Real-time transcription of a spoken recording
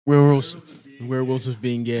Werewolves was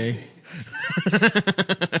being gay.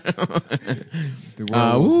 The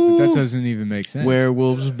werewolves, but that doesn't even make sense.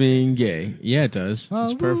 Werewolves being gay. Yeah, it does.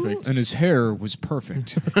 It's perfect. And his hair was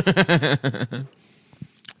perfect.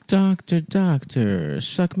 Doctor,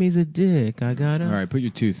 suck me the dick. I got All right, put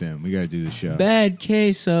your tooth in. We got to do the show. bad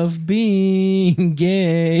case of being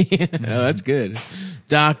gay. Oh, that's good.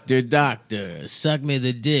 Doctor, suck me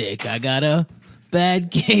the dick. I got a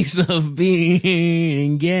bad case of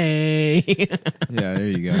being gay. Yeah, there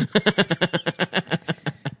you go.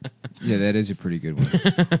 Yeah, that is a pretty good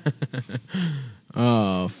one.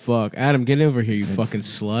 Oh, fuck. Adam, get over here, you fucking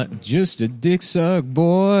slut. Just a dick suck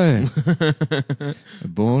boy.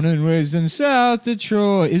 Born and raised in South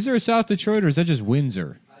Detroit. Is there a South Detroit or is that just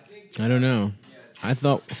Windsor? I don't know. I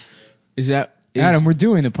thought... Is Adam, we're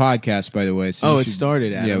doing the podcast, by the way. So it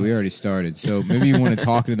started, Adam. Yeah, we already started. So maybe you want to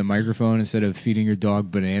talk into the microphone instead of feeding your dog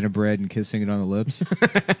banana bread and kissing it on the lips.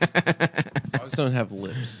 Dogs don't have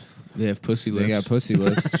lips. They have pussy lips. They got pussy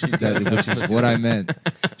lips. Which is what I meant.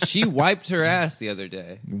 She wiped her ass the other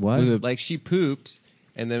day. What? Like she pooped,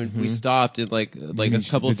 and then we stopped and like a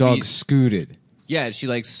couple the feet. dog scooted. Yeah, she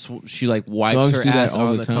wiped Dogs her do that ass all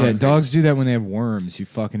on the the time. Yeah, concrete. dogs do that when they have worms. You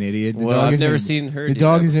fucking idiot. The Well, dog I've isn't- never seen her The do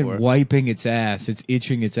dog that isn't before. wiping its ass. It's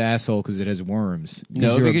itching its asshole because it has worms.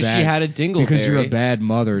 No, you're because she had a dingleberry. Because you're a bad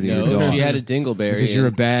mother to your No, dog. she had a dingleberry. Because you're a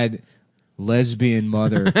and- bad lesbian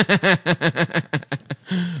mother.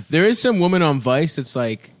 There is some woman on Vice that's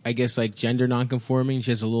like, I guess, like gender nonconforming.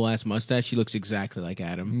 She has a little ass mustache. She looks exactly like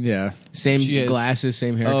Adam. Yeah. Same She has- glasses,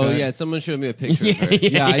 same haircut. Oh yeah, someone showed me a picture of her.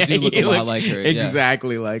 Yeah, I do look a you lot like her. Yeah.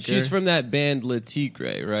 Exactly like her. She's from that band Le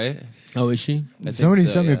Tigre, right? Oh, is she? I think Somebody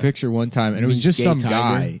so, sent me a yeah. picture one time, and it was mean just Gay some Tiger?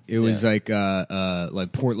 guy. It was Yeah.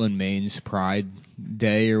 like Portland, Maine's Pride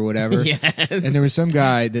Day or whatever. Yes. And there was some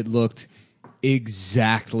guy that looked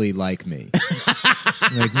exactly like me.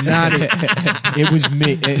 Like not it was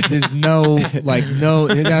me. There's no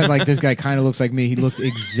not like this guy kind of looks like me. He looked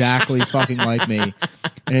exactly fucking like me.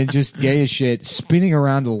 And it just gay as shit, spinning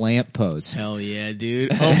around a lamppost. Hell yeah,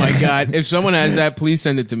 dude. Oh my God. If someone has that, please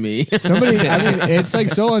send it to me. Somebody, I mean, it's like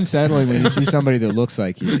so unsettling when you see somebody that looks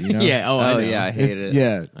like you. You know? Yeah. Oh, I Oh know. yeah, I hate It's, it.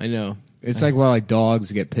 yeah. I know. It's like like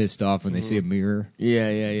dogs get pissed off when they see a mirror. Yeah.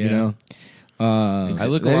 You know. I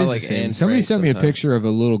look a That lot is like the same. Anne Somebody Frank sent me a sometimes. picture of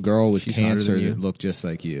a little girl with She's hotter cancer than you. that looked just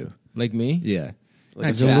like you. Like me? Yeah.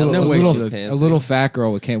 Like It's a a fat little, no a way little, she looked a little fat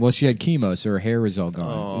girl with cancer. Well, she had chemo, so her hair was all gone.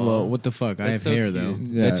 Aw. Well, what the fuck? I have That's so hair, cute. though.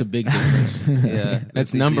 Yeah. That's a big difference. Yeah,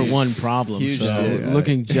 That's a number huge- one problem. huge So difference.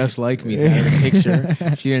 looking just like me, so I had a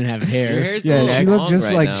picture. She didn't have hair. Your hair's a Yeah, little she looked long just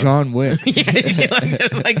right like now. John Wick. Yeah, she looked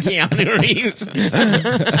just like Keanu Reeves.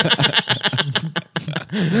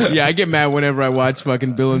 Yeah, I get mad whenever I watch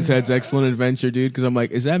fucking Bill and Ted's Excellent Adventure, dude, because I'm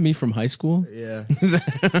like, is that me from high school? Yeah. Is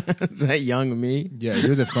that young me? Yeah,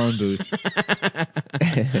 you're the phone booth.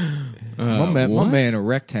 my what? man, a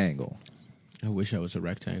rectangle. I wish I was a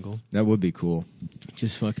rectangle. That would be cool.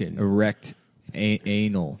 Just fucking. Erect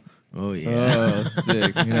anal. Oh yeah. Oh,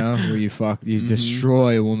 sick. You know, where you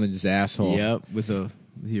destroy a woman's asshole. Yep. With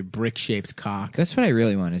your brick shaped cock. That's what I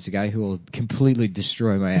really want, is a guy who will completely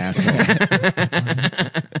destroy my asshole.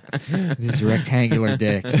 This rectangular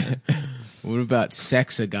dick. What about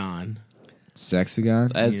sexagon?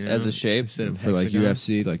 Sexagon? As You know, as a shape. instead of For like hexagon?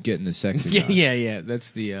 UFC, like getting the sexagon. Yeah.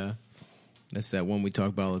 That's the. That's that one we talk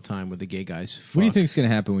about all the time where the gay guys. Fuck. What do you think's going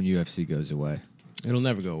to happen when UFC goes away? It'll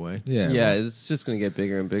never go away. Yeah. Yeah, well, it's just gonna get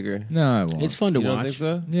bigger and bigger. no, it won't. It's fun to You don't watch. think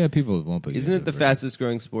so? Yeah, people won't be. Isn't it the fastest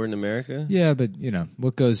growing sport in America? Yeah, but you know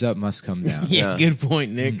what goes up must come down. Yeah, Yeah. good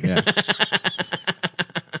point, Nick. Yeah.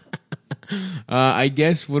 I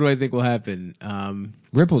guess. What do I think will happen?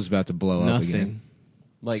 Ripple's about to blow up again. Nothing.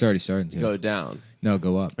 Like It's already starting to. go down. No,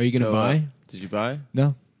 go up. Are you gonna Go buy? up. Did you buy?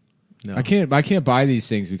 No, No. I can't buy these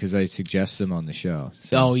things because I suggest them on the show.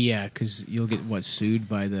 So. Oh yeah, because you'll get sued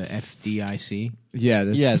by the FDIC. Yeah.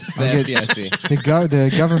 That's, Yes, the I'll get- FDIC.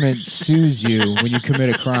 the government sues you when you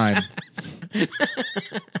commit a crime.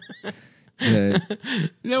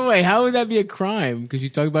 No way. How would that be a crime? Because you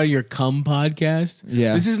talk about your cum podcast.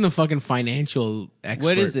 Yeah. This isn't a fucking financial expert.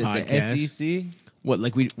 What is it? Podcast. The SEC? What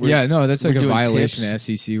like we're Yeah, no, that's like we're a doing violation tips?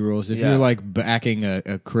 of SEC rules. If Yeah. you're like backing a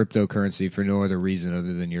cryptocurrency for no other reason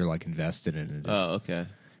other than you're like invested in it, Oh, okay.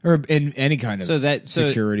 or in any kind of So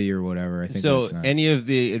security or whatever. I think So that's not- any of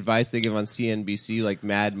the advice they give on CNBC, like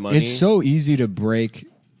Mad Money, it's so easy to break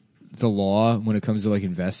the law when it comes to like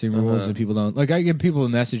investing rules, and people don't like. I get people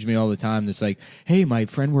message me all the time that's like, "Hey, my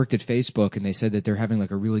friend worked at Facebook, and they said that they're having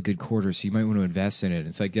like a really good quarter, so you might want to invest in it."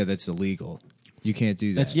 It's like, yeah, that's illegal. You can't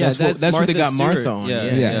do that. That's what they got Martha Martha Stewart. on. Yeah,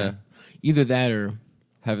 Yeah. yeah. Either that or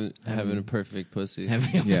Having a perfect pussy.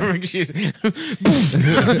 Having a Yeah. perfect shoes.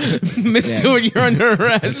 Miss Stewart, you're under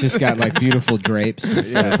arrest. It's just got like beautiful drapes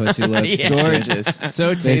instead of pussy lips. Yeah. Gorgeous.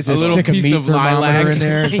 So They tasty. little stick a piece meat of thermometer lilac. in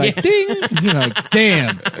there. It's like ding. You're like,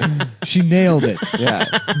 damn, she nailed it. Yeah.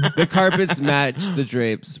 The carpets match the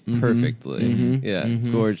drapes perfectly. Yeah.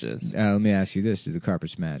 Gorgeous. Let me ask you this: do the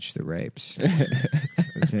carpets match the rapes?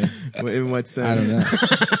 That's it. In what I sense? don't know.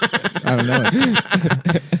 I don't know.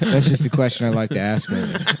 That's just a question I like to ask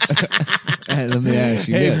women. Let me ask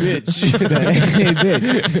you this. Hey,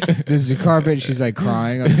 bitch. Does the carpet, she's like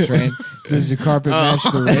crying on the train, does the carpet match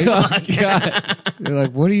the rape? Oh, God. They're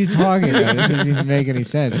like, what are you talking about? It doesn't even make any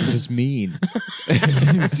sense. It's just mean.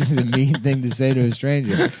 It's just a mean thing to say to a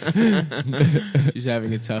stranger. She's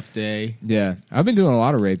having a tough day. Yeah. I've been doing a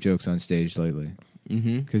lot of rape jokes on stage lately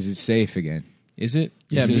Mm-hmm. because it's safe again. Is it?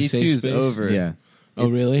 Yeah, Is it a Me safe Too's space? over. Yeah. Oh,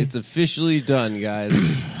 really? It's officially done, guys.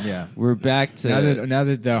 Yeah. We're back to Now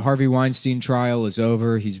that the Harvey Weinstein trial is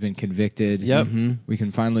over, he's been convicted. Yep. We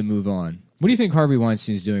can finally move on. What do you think Harvey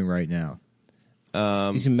Weinstein's doing right now?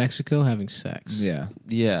 He's in Mexico having sex. Yeah.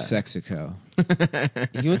 Yeah. Sexico.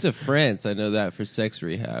 He went to France, I know that, for sex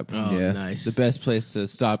rehab. Oh, Yeah. nice. The best place to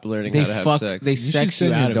stop learning They how to have fuck. sex. They You should sex you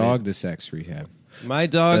send out your of dog it. to sex rehab. My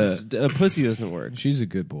dog's pussy doesn't work. She's a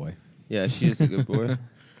good boy. Yeah, she is a good boy.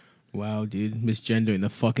 Wow, dude, misgendering the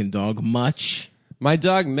fucking dog much. My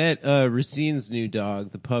dog met Racine's new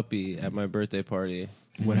dog, the puppy, at my birthday party.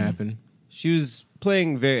 What happened? She was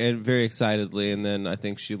playing very excitedly, and then I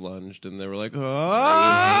think she lunged, and they were like, "Oh!"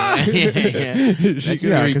 Yeah, Yeah,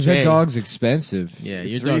 because that dog's expensive. Yeah,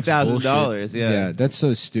 your dog's $3,000. Yeah, Yeah, that's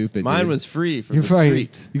so stupid. mine dude. was free from You're the probably,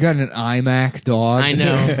 street. you got an iMac dog. I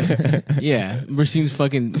know. Yeah, Racine's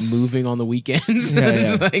fucking moving on the weekends. Yeah,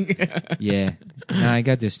 It's yeah. like, Yeah. No, I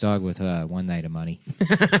got this dog with one night of money.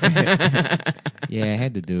 Yeah, I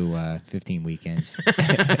had to do 15 weekends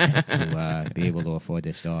to be able to afford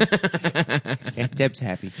this dog. Deb's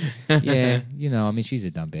happy. Yeah, I mean, she's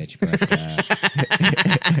a dumb bitch, but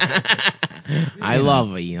I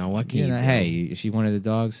love her. You know what can you do? hey, she wanted a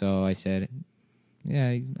dog, so I said,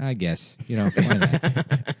 yeah, I guess. Why not?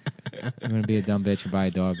 You want to be a dumb bitch and buy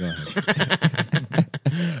a dog? Go ahead.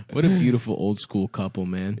 What a beautiful old school couple,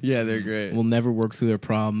 man. Yeah, they're great. We'll never work through their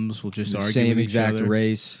problems. We'll just The argue same with each exact other.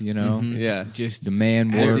 race, Mhm. Yeah. Just The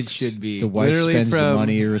man As works. it should be. The wife Literally spends the from-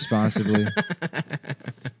 money irresponsibly.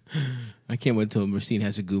 I can't wait till Racine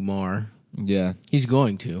has a Gumar. Yeah. He's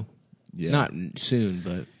going to. Yeah. Not soon,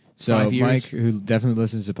 but so 5 years. Mike, who definitely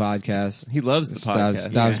listens to podcasts, He loves the podcast.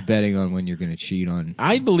 stops Yeah. betting on when you're going to cheat on.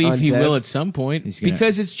 I believe On he Deb? will at some point He's gonna-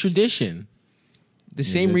 because it's tradition. The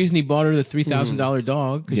same but- reason he bought her the $3,000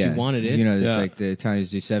 dog because she wanted it. It's Yeah. like the Italians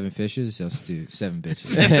do 7 fishes, they'll do 7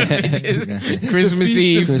 bitches. Christmas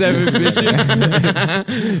Eve, of 7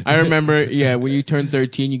 bitches. I remember, when you turn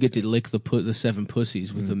 13, you get to lick the 7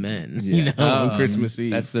 pussies with the men. Yeah. On Christmas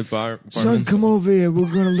Eve. That's the bar. Son, come over here. We're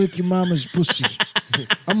gonna lick your mama's pussy.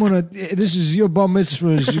 This is your bar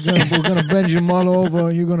mitzvahs. We're gonna bend your mother over,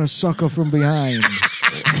 and you're gonna suck her from behind.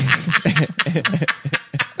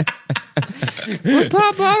 But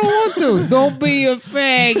Papa, I don't want to. Don't be a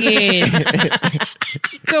faggot.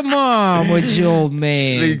 Come on with your old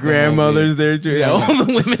man. the grandmother's there too. Yeah. All the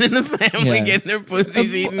women in the family Yeah. getting their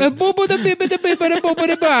pussies eaten.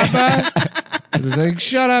 It's like,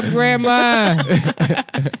 shut up, Grandma.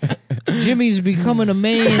 Jimmy's becoming a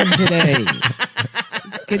man today.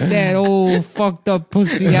 Get that old fucked up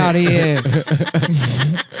pussy out of here.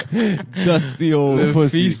 Dusty old The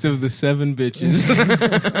pussy. feast of the 7 bitches.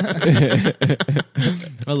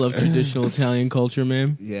 I love traditional Italian culture,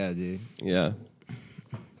 man. Yeah, dude. Yeah.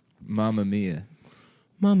 Mamma Mia.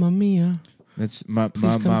 Mamma mia. That's Please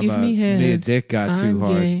come Mama give me head. Mia dick got too I'm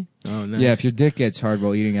hard. gay. Oh, nice. Yeah, if your dick gets hard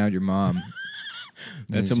while eating out your mom,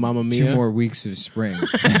 That's there's a Mamma 2 Mia? more weeks of spring.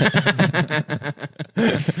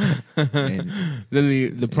 And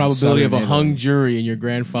Then the probability of a Southern hung Italy. jury in your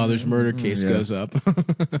grandfather's murder case Yeah. goes up.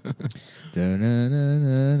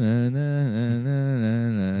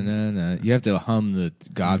 you have to hum the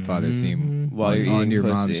Godfather theme While you're on eating your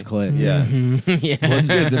pussy. mom's clit. Yeah. Yeah. Well, it's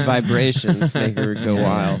good. The vibrations make her go Yeah,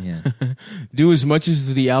 wild. Yeah. Do as much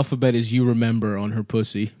as the alphabet as you remember on her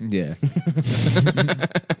pussy. Yeah.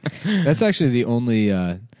 That's actually the only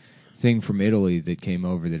thing from Italy that came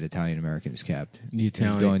over that Italian Americans kept. The It's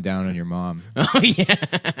Italian. going down on your mom. Oh yeah.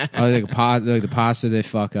 Like the pasta they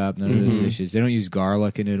fuck up. None of those dishes. They don't use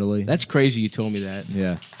garlic in Italy. That's crazy. You told me that.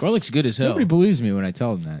 Yeah. Garlic's good as hell. Nobody believes me when I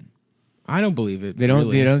tell them that. I don't believe it. They don't.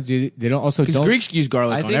 Really. They don't. Also, Because don't. Greeks use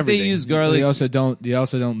garlic I on think everything. they use garlic. They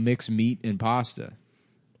also don't mix meat and pasta.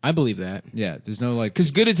 I believe that. Yeah, there's no like.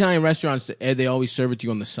 Because good Italian restaurants, they always serve it to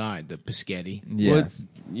you on the side, the Paschetti. Yeah.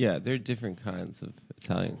 Well, there are different kinds of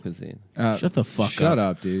Italian cuisine. Shut the fuck up. Shut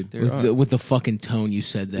up, dude. There With the fucking tone you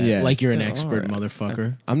said that. Yeah. Like you're an There expert, are.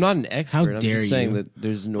 motherfucker. I'm not an expert. How I'm dare just saying you. that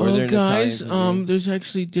there's northern guys, Italian cuisine. there's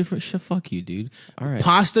actually different shit. Fuck you, dude. All right.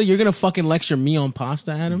 Pasta, you're gonna fucking lecture me on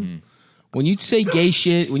pasta, Adam? When you say gay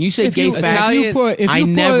shit, when you say gay facts, I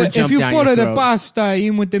never jumped down your throat. pasta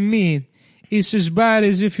in with the meat, it's as bad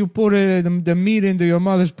as if you put the meat into your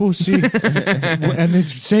mother's pussy, and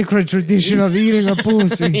it's sacred tradition of eating a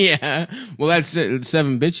pussy. Yeah. Well, that's it.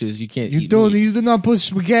 7 bitches. You can't eat You meat. do not put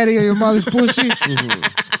spaghetti in your mother's pussy.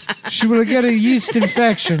 She will get a yeast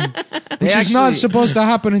infection, which is not actually- supposed to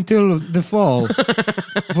happen until the fall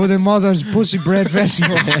for the mother's pussy bread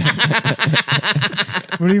festival.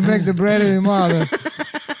 Where you make the bread of the mother.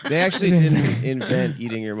 They actually didn't invent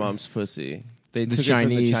eating your mom's pussy. They took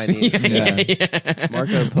Chinese. it from the Chinese. Yeah.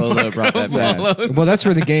 Marco Polo brought that back. Well, that's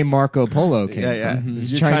where the game Marco Polo came Yeah, yeah. from.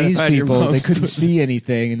 You're trying to Chinese find your people, they mom's couldn't pussy. see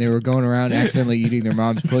anything, and they were going around accidentally eating their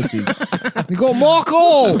mom's pussies. They go,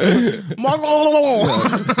 Marco!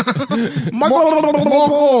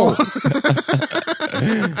 Marco!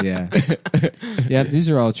 Yeah. Yeah, these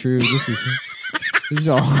are all true. This is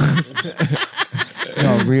all, it's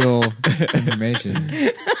all real information.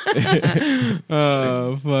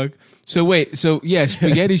 Oh, fuck. So wait,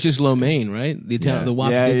 spaghetti's just lo mein, right? The Italian, the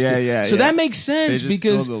wop Yeah, gets yeah, to- yeah, So yeah. that makes sense They just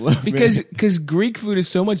because stole the lo mein. because Greek food is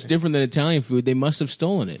so much different than Italian food. They must have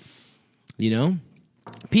stolen it. You know,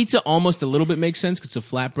 pizza almost a little bit makes sense because it's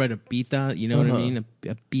a flatbread, a pita. You know what I mean?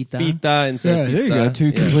 A pita. Pita instead Yeah, of there you pizza. go. Two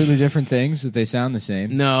Yeah. completely different things, but they sound the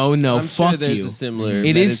same. No, I'm fuck sure there's you. a similar.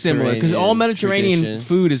 It is similar because all Mediterranean tradition.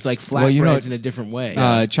 food is like flatbreads Well, you know- in a different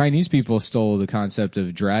way. Chinese people stole the concept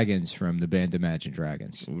of dragons from the band Imagine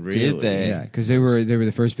Dragons. Did they? Yeah, because they were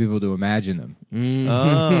the first people to imagine them.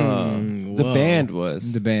 Oh, the Whoa. band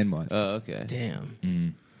was. The band was. Oh, okay.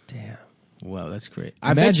 Damn. Damn. Wow, that's great.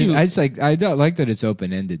 Imagine, I don't like that it's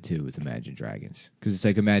open ended too with Imagine Dragons because it's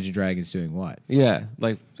like Imagine Dragons doing what? Yeah,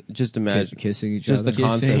 like just imagine. Kissing each Just other, the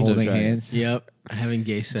concept of holding dragons. hands. Yep, having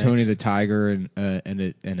gay sex. Tony the Tiger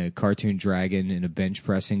and a cartoon dragon in a bench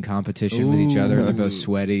pressing competition with each other. They're both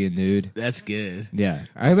sweaty and nude. That's good. Yeah,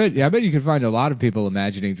 I bet you could find a lot of people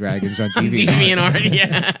imagining dragons on TV. DeviantArt,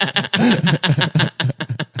 yeah.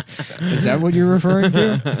 Is that what you're referring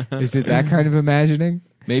to? Is it that kind of imagining?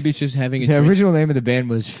 Maybe it's just having a The drink. original name of the band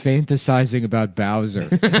was Fantasizing About Bowser.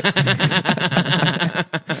 They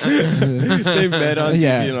met on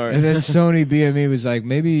Yeah, DeviantArt. and then Sony BME was like,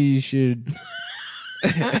 maybe you should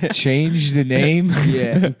change the name.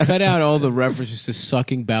 Yeah, cut out all the references to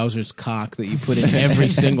sucking Bowser's cock that you put in every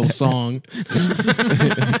single song.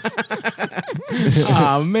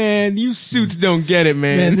 Oh man, you suits don't get it,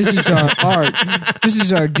 Man, man. this is our art. This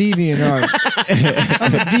is our deviant art.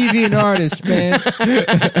 I'm a deviant artist, man.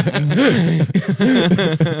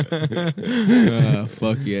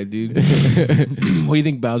 Fuck yeah, dude. What do you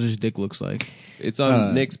think Bowser's dick looks like? It's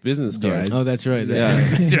on Nick's business yeah, card. it's- Oh, that's right. That's Yeah.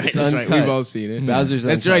 right. That's right. It's That's right. uncut. We've all seen it. Bowser's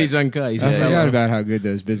That's uncut. right. He's uncut. He's I a forgot fellow. about how good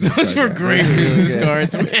those business Those cards were are. great business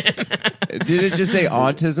cards, man. Did it just say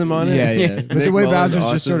autism on it? Yeah, yeah. But the Nick way Mullen's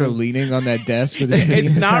Bowser's just sort of autism. leaning on that desk with his It's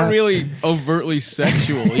penis not out. really overtly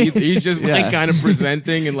sexual. He's just like Yeah. kind of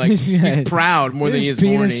presenting and like Yeah. he's proud more than His he is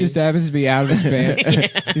penis horny. just happens to be out of his pants.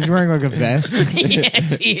 He's wearing like a vest.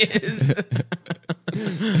 Yes, he is.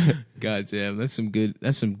 God damn, that's some good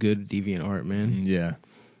deviant art, man. Yeah.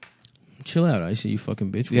 Chill out, I see you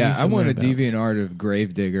fucking bitch. What are Yeah, you I want a feeling about? deviant art of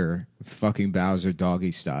Gravedigger fucking Bowser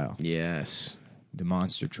doggy style. Yes. The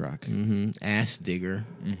monster truck. Ass digger.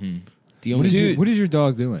 Mm-hmm. The What only is, what is your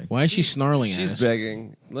dog doing? Why is she snarling She's at us?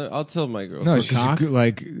 begging. I'll tell my girl. No, For she's cock?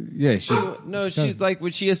 like, yeah, she's. No, she's like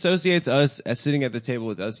when she associates us as sitting at the table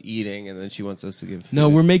with us eating, and then she wants us to give. Food. No,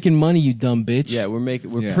 we're making money, you dumb bitch.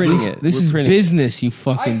 we're Yeah. printing it. This We're is printing business, you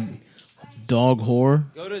fucking dog whore.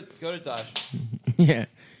 it. Go to Dosh. Yeah.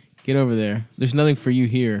 Get over there. There's nothing for you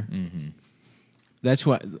here. That's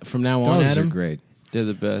what, from now on, Dogs are Adam, great. They're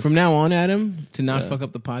the best. from now on, Adam, to not Yeah. fuck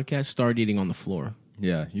up the podcast, start eating on the floor.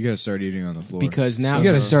 Yeah, you gotta start eating on the floor. Because now you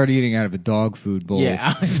gotta start eating out of a dog food bowl.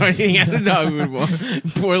 Yeah, I start eating out of the dog food bowl.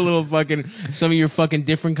 Poor little fucking some of your fucking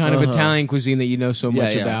different kind of Italian cuisine that you know so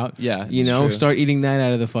much yeah. about. Yeah, you it's know, true. start eating that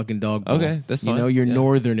out of the fucking dog bowl. Okay, that's You fine. know, your Yeah.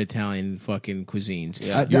 northern Italian fucking cuisines.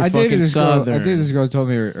 Yeah. You're I dated fucking this girl. southern. I dated this girl. Told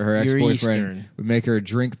me her ex You're boyfriend Eastern. would make her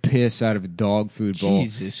drink piss out of a dog food bowl.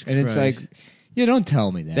 Jesus and it's Christ. like, yeah, don't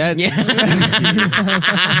tell me that. That's Yeah.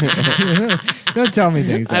 Don't tell me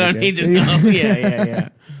things. I like don't need to that. know. Yeah.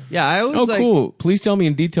 Yeah, I always Oh, like. cool. Please tell me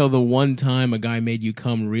in detail the one time a guy made you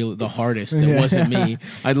come real the hardest that wasn't me.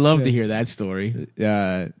 I'd love to hear that story.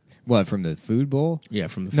 What, from the food bowl? Yeah,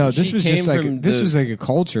 from the No, food. this She was just came like from this the- was like a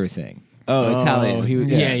culture thing. Oh, Italian. Oh, he was,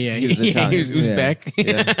 Yeah. yeah. He was Italian. He was Uzbek.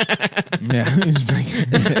 Yeah,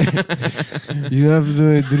 you have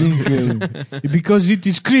the drink because it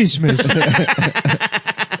is Christmas.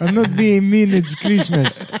 I'm not being mean. It's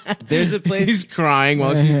Christmas. There's a place. He's crying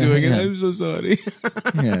while she's doing it. Yeah. I'm so sorry.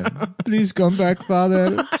 Yeah. Please come back,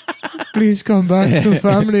 father. Please come back to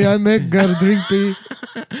family. I make girl drink pee.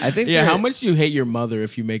 I think. Yeah, there- how much do you hate your mother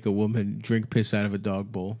if you make a woman drink piss out of a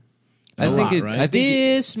dog bowl? I A think lot, it. right? I think.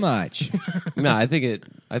 This much. No, I think it.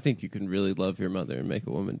 I think you can really love your mother and make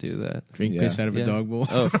a woman do that. Drink Yeah. piss out of Yeah. a dog bowl?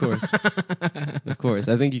 Oh, of course. Of course.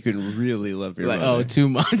 I think you can really love your Like, mother. oh, too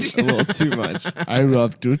much. a little too much. I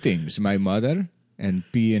love two things: my mother and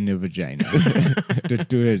pee in the vagina. The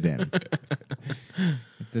two of them.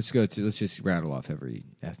 Let's just rattle off every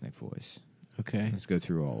ethnic voice. Okay. Let's go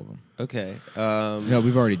through all of them. Okay. No,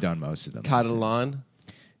 we've already done most of them. Catalan.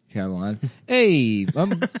 Catalan. Hey,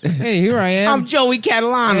 hey, here I am. I'm Joey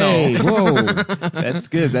Catalano. Hey, whoa. That's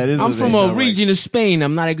good. That is. I'm what from they a sound like. region of Spain.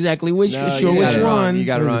 I'm not exactly No, sure you which got it wrong. one. You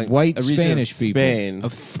got it Those wrong. white A region Spanish of people. Spain.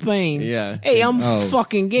 Of Spain. Yeah. Hey, I'm Oh.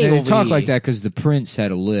 fucking gay They over talk here. like that because the prince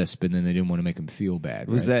had a lisp, and then they didn't want to make him feel bad.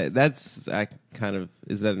 Was right? that's kind of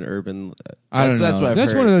is that an urban? I don't know. That's what I've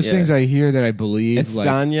That's heard. one of those Yeah. things I hear that I believe.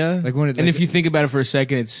 España. Like when it, And if you think about it for a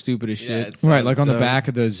second, it's stupid as Yeah, shit. it's- right, like on the dumb. back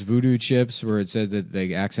of those voodoo chips where it said that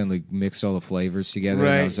they accidentally mixed all the flavors together,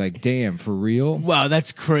 and I Right. was like, "Damn, for real?" Wow,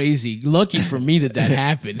 that's crazy. Lucky for me that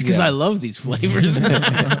happened because Yeah. I love these flavors.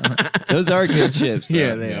 Those are good chips. though.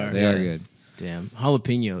 Yeah, they are. They are good. Damn.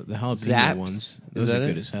 Jalapeno. The jalapeno Zaps? ones. Is Those that are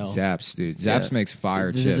good it? as hell. Zaps, dude. Zaps Yeah. makes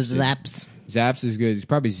fire chips. dude. Zaps. Zaps is good. It's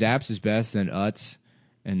probably Zaps is best, then Utz,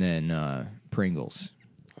 and then Pringles.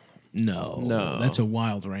 No. No. That's a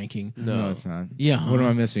wild ranking. No. it's not. Yeah. What am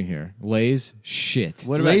I missing here? Lay's shit.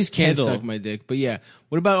 What about Lay's can't Kettle? suck my dick, but yeah.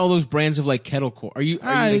 What about all those brands of like kettle corn? Are you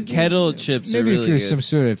I- like, Kettle chips are Maybe really if you're good. some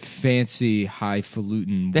sort of fancy,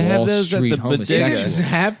 highfalutin They have Wall those at Street the bodega. homosexual. is it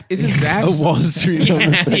Zap? Is it Zaps? A Wall Street yeah,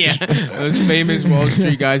 homosexual. yeah. Those famous Wall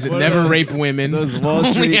Street guys that What never are those- rape women. those Wall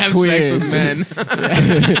only Street have queers. sex with men.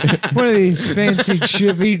 One of these fancy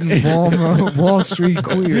chip-eating Wall Street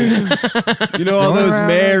queers. You know all those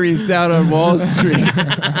Marys down on Wall Street.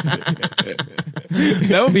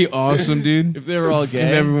 That would be awesome, dude. If they were all If gay.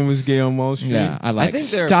 everyone was gay on Wall Street. Yeah, I like think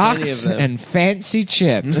there are plenty stocks of them. and fancy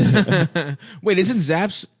chips. Wait, isn't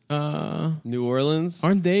Zaps? New Orleans.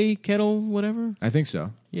 Aren't they kettle whatever? I think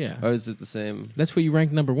so. Yeah, Or is it the same? that's what you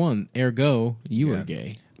ranked number one. Ergo, you Yeah. were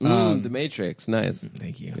gay. The Matrix. Nice.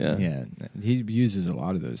 Thank you. Yeah. Yeah, he uses a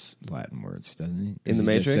lot of those Latin words, doesn't he? In The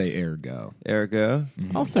Does he just Matrix? say ergo. Ergo.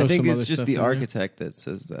 I'll throw I think some it's other just stuff the in there. architect that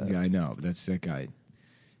says that. Yeah, I know, but that's that guy.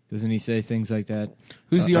 Doesn't he say things like that?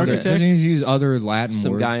 Who's the Other- architect? Doesn't he use other Latin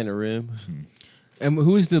Some words? guy in a room. And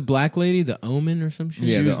who is the black lady? The Omen or some shit?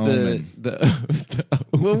 Yeah, She the was Omen.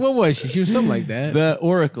 What was she? She was something like that. the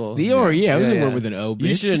Oracle. The or yeah, it was Yeah, a word yeah. with an O. You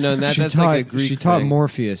Bitch. should have known that. She That's taught, like a Greek she taught thing.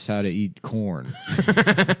 Morpheus how to eat corn.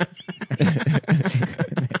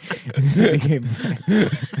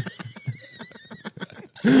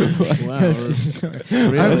 Wow.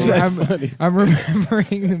 I'm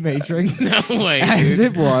remembering the Matrix No way. as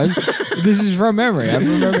dude. it was. This is from memory. I'm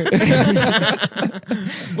remembering.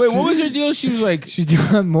 Wait, what was her deal? She was like, She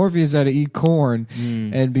taught Morpheus how to eat corn,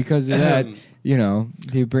 Hmm. and because of that, you know,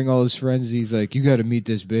 they bring all his friends. He's like, "You got to meet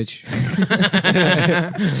this bitch."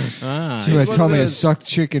 ah, She one would of tell me to those- suck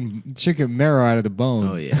chicken marrow out of the bone.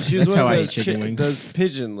 oh yeah, She was that's one how of I eat those, chicken wings. those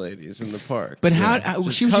pigeon ladies in the park. But Yeah. how?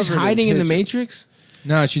 She was just covered hiding in the pigeons. Matrix.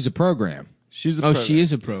 No, she's a program. She's a Oh, program. she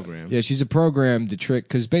is a program. Yeah, she's a program to trick.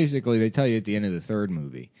 Because basically, they tell you at the end of the third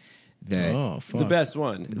movie that Oh, fuck. the best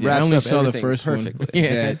one. It Yeah, I wraps only up saw the everything first one. perfectly.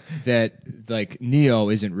 Yeah. that like Neo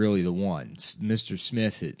isn't really the one. Mr.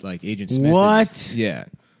 Smith, like Agent Smith. What? Is, yeah,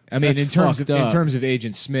 I mean, That's in fucked up. terms of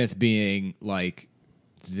Agent Smith being like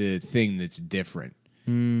the thing that's different.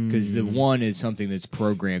 Because the one is something that's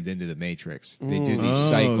programmed into the Matrix. They do these Oh,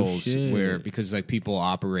 cycles shit. where because like people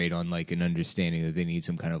operate on like an understanding that they need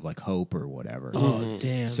some kind of like hope or whatever. Oh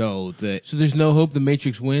damn. So So there's no hope the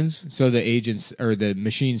Matrix wins. so the agents or the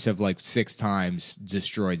machines have like 6 times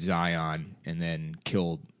destroyed Zion and then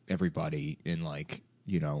killed everybody in like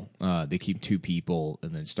they keep 2 people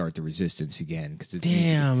and then start the resistance again because it's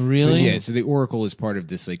Damn, So, really? yeah, so the Oracle is part of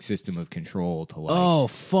this like system of control to like Oh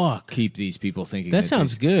fuck. keep these people thinking That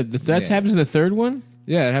sounds they- good. That Yeah. happens in the third one.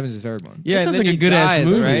 Yeah, it happens in the third one. Yeah, That and sounds then like a he good-ass dies,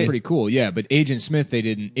 movie. It's right? pretty cool. Yeah, but Agent Smith, they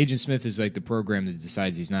didn't. Agent Smith is like the program that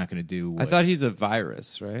decides he's not going to do. I What, thought he's a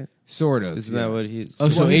virus, right? sort of. Isn't yeah. that what he's? Oh,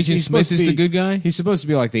 so Well, he's Agent supposed Smith to is the be- good guy? He's supposed to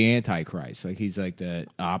be like the Antichrist. Like he's like the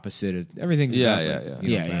opposite of everything's. Yeah, about, yeah, like, yeah. you know,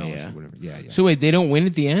 Yeah, yeah, balance yeah. or whatever. Yeah, yeah. So wait, they don't win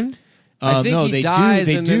at the end? I think no, he they dies do.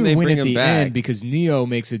 They and do then they win bring at him the back. end because Neo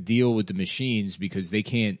makes a deal with the machines because they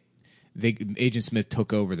can't. Agent Smith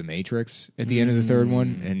took over the Matrix at the end of the third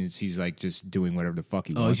one, and he's like just doing whatever the fuck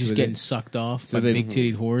he Oh, wants. he's just with getting it. sucked off So by they- big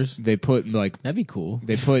titted whores? They put like That'd be cool.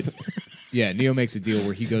 they put. Yeah, Neo makes a deal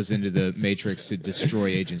where he goes into the Matrix to destroy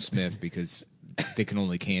Agent Smith because they can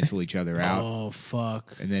only cancel each other out. Oh,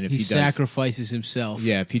 fuck. And then if he he does- sacrifices himself.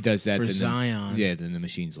 Yeah, if he does that, For then Zion. then the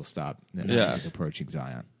machines will stop. Then Yeah. he's approaching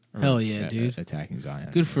Zion. Hell yeah, dude. Attacking Zion.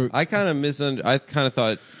 Good for... I kind of I kind of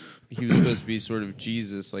thought he was supposed to be sort of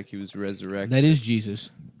Jesus, like he was resurrected, That is Jesus.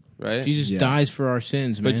 right? Jesus Yeah. dies for our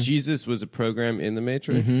sins, man. But Jesus was a program in the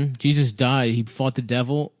Matrix. Jesus died. He fought the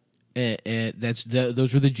devil.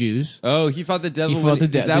 Those were the Jews. Oh, he fought the devil. He fought when,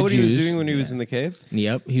 the is that the what he was Jews. doing when he was in the cave?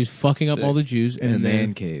 Yep. He was fucking up Sick. all the Jews. in the and then,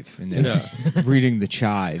 man cave and then Yeah. reading the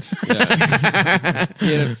chive. He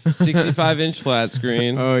had a 65-inch flat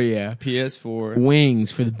screen, Oh, yeah. PS4.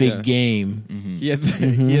 Wings for the big Yeah. game. He had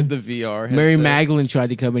he had the VR. Mary headset. Magdalene tried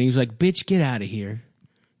to come in. He was like, bitch, get out of here.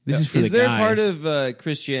 This is for the Is there guys. part of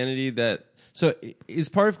Christianity that? So is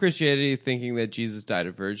part of Christianity thinking that Jesus died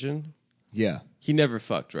a virgin? Yeah, He never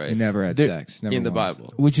fucked, right? he never had There- sex. Never in the once.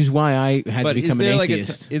 Bible. Which is why I had But to is become there an like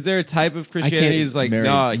atheist. is there a type of Christianity can't- is like Mary,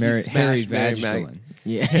 nah, Mary, he Harry smashed Mary Magdalene.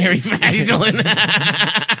 Yeah, Harry Magdalene.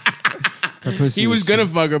 Her pussy He was gonna too-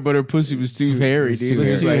 fuck her, but her pussy was too hairy, dude. too He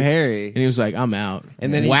was hairy. like- hairy. And he was like, I'm out.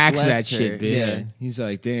 And then he wax that blessed shit, her. bitch. Yeah, he's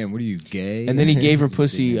like, damn, what are you, gay? And then he gave her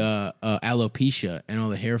pussy alopecia, and all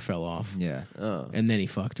the hair fell off. yeah, Oh, And then he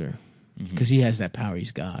fucked her because he has that power.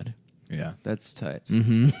 He's God. yeah. that's tight. I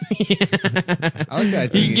like that.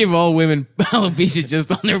 He Thing can give all women alopecia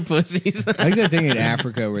just on their pussies. I like that thing in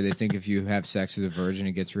Africa where they think if you have sex with a virgin,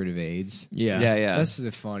 it gets rid of AIDS. yeah, Yeah, yeah. That's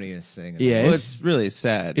the funniest thing. in the Yeah, world. Well, it's really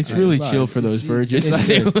sad. It's really Well, chill for those it's- virgins it's-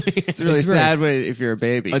 too. It's really it's very- sad when if you're a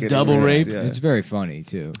baby. A getting double raped, rape? Yeah. It's very funny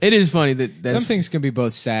too. It is funny that that's, Some things can be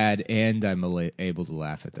both sad and I'm able to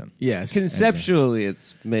laugh at them. Yes. Conceptually,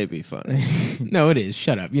 it's maybe funny. No, it is.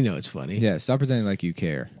 Shut up. You know it's funny. Yeah, stop pretending like you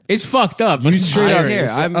care. It's fucked up. But it's straight up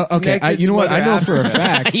hilarious. care. I'm Okay, connected you know to what? I Mother know for a Africa.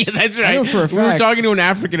 fact Yeah, that's right. I know for a We were fact- talking to an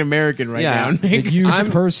African American right Yeah. now. Nick. that you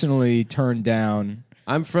I'm- personally turned down.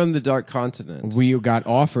 I'm from the dark continent. We got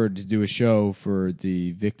offered to do a show for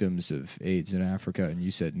the victims of AIDS in Africa, and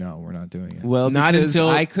you said no, we're not doing it. Well, Not because until-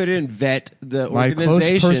 I couldn't vet the My close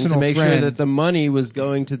organization to personal make sure friend- that the money was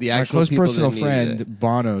going to the My actual close people personal that needed friend it.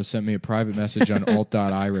 Bono sent me a private message on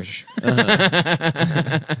alt.irish and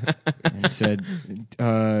said,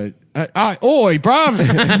 "Oi, bruv,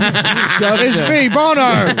 it's me,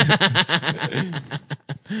 Bono.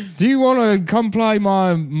 Do you want to come play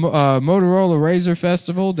my Motorola Razr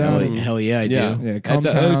Festival down?" Hell yeah, I do. Yeah, Yeah, at come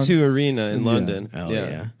the town. O2 Arena in London. Hell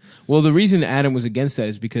yeah. Well, the reason Adam was against that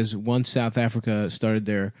is because once South Africa started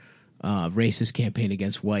their racist campaign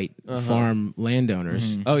against white farm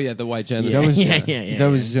landowners. Oh yeah, the white genocide. That was Yeah. that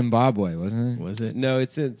was Zimbabwe, wasn't it? Was it? No,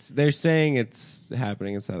 it's they're saying it's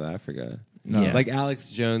happening in South Africa. No. Yeah. Like Alex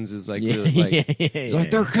Jones is like Yeah, really like yeah. like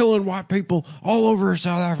they're killing white people all over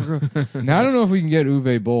South Africa. Now I don't know if we can get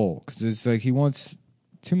Uwe Boll because it's like he wants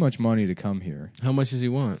too much money to come here. How much does he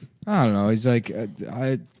want? I don't know. He's like, I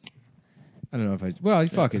don't know if I. Well,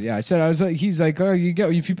 fuck it. Yeah, I was like, he's like, oh, you go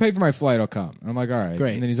if you pay for my flight, I'll come. And I'm like, all right,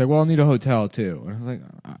 Great. And then he's like, well, I'll need a hotel too. And I was like,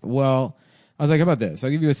 well, I was like, how about this? I'll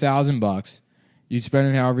give you $1,000. You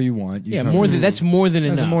spend it however you want. You Yeah, come more here. than that's more than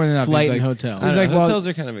That's enough. more than enough. Flight He's and like- hotel. He's like, well, hotels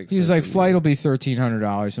are kind of expensive. He was like, flight will be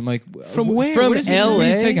 $1,300. I'm like, From where? From What is he LA? Are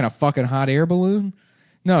you taking a fucking hot air balloon?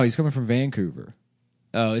 No, he's coming from Vancouver.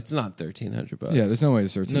 Oh, it's not $1,300. Yeah, there's no way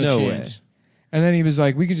it's 13. No no chance. And then he was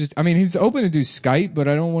like, we could just. I mean, he's open to do Skype, but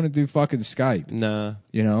I don't want to do fucking Skype. Nah.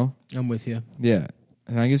 You know? I'm with you. Yeah.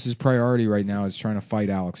 And I guess his priority right now is trying to fight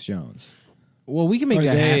Alex Jones. Well, we can make Are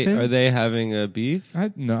that they happen. are they having a beef? I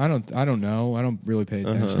don't know. I don't really pay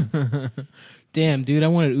attention. Damn, dude, I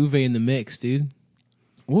wanted Uwe in the mix, dude.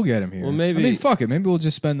 We'll get him here. Well, maybe- I mean, fuck it. Maybe we'll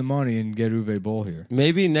just spend the money and get Uwe Boll here.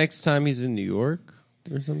 Maybe next time he's in New York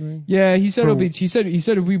or something. Yeah, he said For- it'll be. He said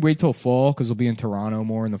if we wait till fall because we'll be in Toronto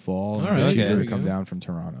more in the fall. All and right, it's okay. cheaper There to we come go. down from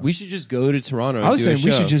Toronto. We should just go to Toronto. And I was do a saying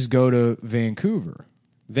we show. should just go to Vancouver.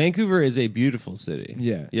 Vancouver is a beautiful city.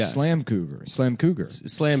 Yeah, Yeah. Slam Cougar, Slam Cougar,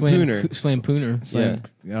 Slam Pooner. Slam Pooner. Slam.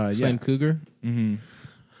 Slam Cougar.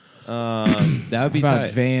 That would be About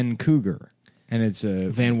tight. Van Cougar. and it's a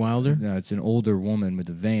Van Wilder. No, it's an older woman with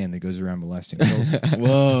a van that goes around molesting children.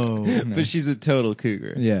 Whoa. But she's a total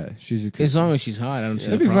cougar. Yeah, she's a cougar. As long as she's hot, I don't see.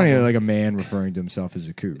 It'd the be funny, problem. like a man referring to himself as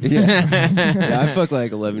a cougar. Yeah, I fuck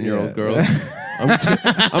like 11-year-old Yeah. girls.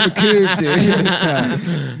 I'm a cougar,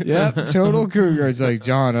 dude. Yep, total cougar. It's like,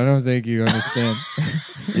 John, I don't think you understand.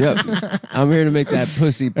 Yep, I'm here to make that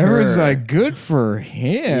pussy purr. Everyone's like, good for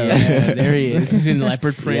him. Yeah, there he is. He's in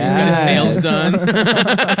leopard print. Yes. He's got his nails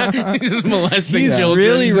done. He's molesting He's children.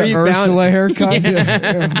 really He's a rebound- Ursula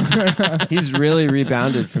haircut. He's really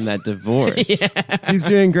rebounded from that divorce. He's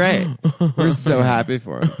doing great. We're so happy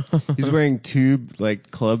for him. He's wearing tube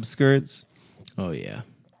like club skirts. Oh yeah.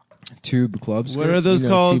 Tube clubs. What are those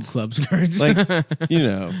called? Tube club skirts. Like, you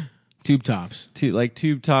know, tube tops.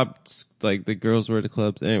 tube tops, like the girls wear to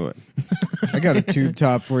clubs. Anyway, I got a tube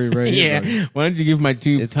top for you right here. buddy. Yeah. Why don't you give my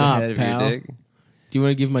tube it's top, the head of pal? your dick. Do you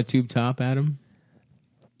want to give my tube top, Adam?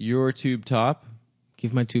 Your tube top.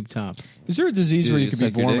 Give my tube top. Is there a disease Dude, where you you can be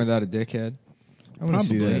suck your born dick? without a dickhead? I want to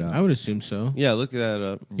see Probably. that. I would assume so. Yeah, look that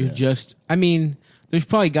up. You're just. I mean, there's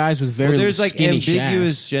probably guys with very. Well, there's like skinny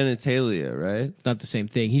ambiguous shafts. genitalia, right? Not the same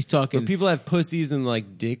thing. He's Where talking. people have pussies and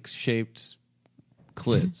like dick-shaped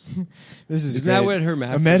clits. This is Isn't that great. what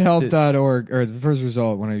hermaphrodite- medhelp.org, or the first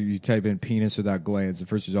result, when you type in penis without glands, the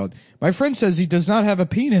first result, my friend says he does not have a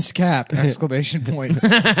penis cap! Exclamation point.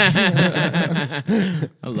 I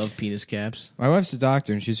love penis caps. My wife's a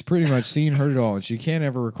doctor, and she's pretty much seen, heard it all, and she can't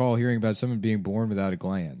ever recall hearing about someone being born without a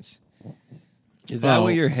glands. Is that Oh.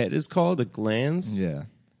 what your head is called? A glans? Yeah.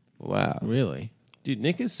 Wow. Really? Dude,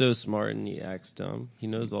 Nick is so smart and he acts dumb. He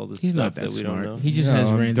knows all this He's stuff not that we smart. don't know. He just No, has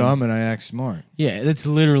I'm random. dumb and I act smart. Yeah, that's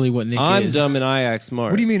literally what Nick I'm is. dumb and I act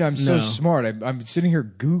smart. What do you mean I'm so No. smart? I'm sitting here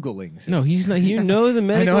Googling things. No, he's not. He, You know the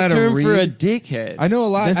medical how to term for a read. dickhead. I know a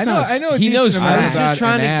lot. That's I know. not- I know. A he decent knows amount facts. about Just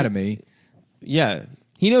trying to- anatomy. Yeah,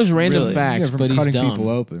 he knows random Really? facts, Yeah, from but he's cutting dumb. people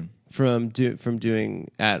open. from doing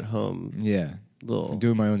at home Yeah, little I'm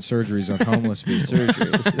doing my own surgeries on homeless people.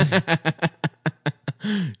 surgeries.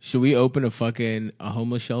 Should we open a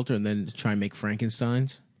homeless shelter and then try and make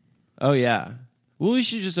Frankensteins? Oh yeah. Well, we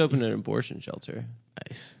should just open an abortion shelter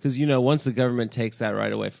Nice. because once the government takes that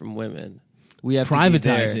right away from women, we have to be Privatize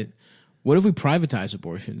there. it. What if we privatize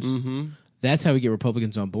abortions? Mm-hmm. That's how we get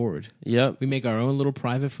Republicans on board. Yep. We make our own little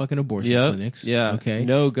private fucking abortion Yep. clinics. Yeah. Okay.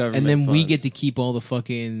 No government. And then we funds. get to keep all the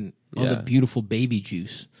fucking all the Yeah. beautiful baby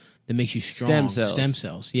juice that makes you strong. Stem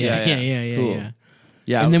cells. Yeah. Yeah, Yeah. yeah. Yeah. Cool. Yeah.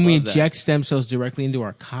 Yeah, And then we love that. inject stem cells directly into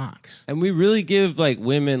our cocks. And we really give like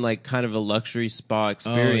women like kind of a luxury spa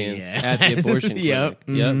experience yeah. at the abortion clinic. Yep.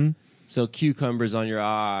 Yep. Mhm. So cucumbers on your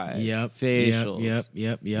eyes. Yep. Facials. Yep.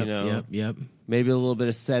 Yep. You know? Yep. Maybe a little bit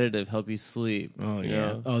of sedative help you sleep. Oh you yeah.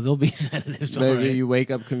 know? Oh, there'll be sedatives. all Maybe right. you wake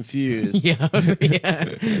up confused. Yeah. Yeah.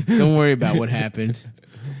 Don't worry about what happened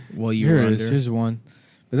while you Here were it under. is. Here's one.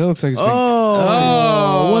 But that looks like it's been.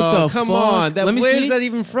 Oh, what the come fuck? on! Let me Where's see. that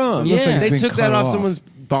even from? It looks like it's they been took that cut off off. someone's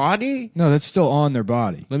body. No, that's still on their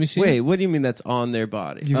body. Let me see. Wait, what do you mean that's on their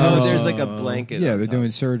body? You Oh, know- there's like a blanket. Yeah, on they're top.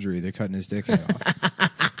 doing surgery. They're cutting his dick head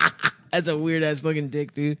off. That's a weird ass looking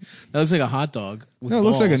dick, dude. That looks like a hot dog. With No, it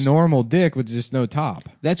looks like a balls. normal dick with just no top.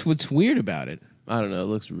 That's what's weird about it. I don't know. It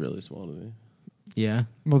looks really small to me. Yeah.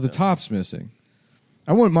 Well, the top's missing.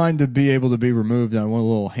 I wouldn't mind to be able to be removed. I want a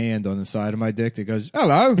little hand on the side of my dick that goes,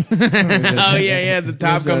 "Hello." Oh yeah. The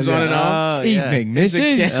top comes on and off. Oh, yeah. Evening,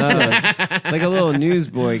 Mrs. Like a little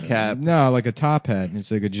newsboy cap. No, like a top hat.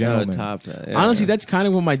 It's like a No, gentleman. top hat. Yeah. Honestly, that's kind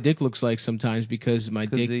of what my dick looks like sometimes because my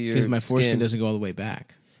of your because my foreskin skin. doesn't go all the way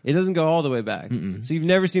back. It doesn't go all the way back. So you've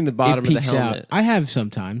never seen the bottom It of the peeks helmet. out. I have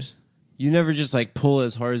sometimes. You never just like pull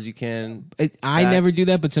as hard as you can. I Back. never do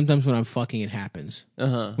that, but sometimes when I'm fucking, it happens.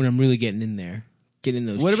 Uh-huh. When I'm really getting in there, getting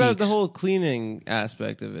those. What about the cheeks. whole cleaning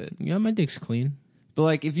aspect of it? Yeah, my dick's clean. But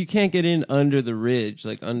like, if you can't get in under the ridge,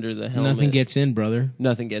 like under the helmet, Nothing gets in, brother.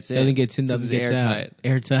 nothing gets in. Nothing gets in. 'Cause Nothing it's gets airtight. out.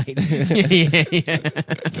 Airtight.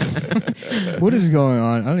 yeah. What is going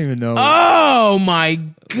on? I don't even know. Oh my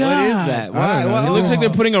god! What is that? I don't know. It looks like they're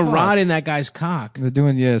putting a Fuck. rod in that guy's cock. They're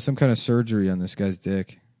doing some kind of surgery on this guy's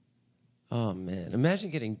dick. Oh man, imagine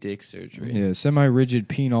getting dick surgery. Yeah, semi-rigid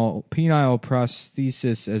penile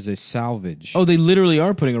prosthesis as a salvage. Oh, they literally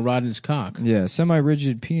are putting a rod in his cock. Yeah,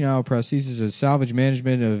 semi-rigid penile prosthesis as salvage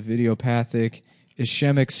management of idiopathic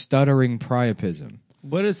ischemic stuttering priapism.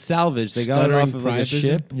 What is salvage? They got it Stuttering off of like a priapism?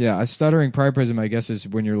 ship. Yeah, a stuttering priapism, I guess, is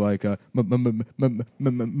when you're like, my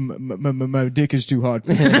dick is too hard.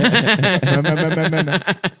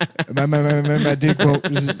 My dick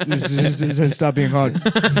won't stop being hard.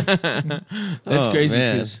 That's Oh, crazy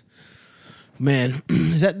man. because Man,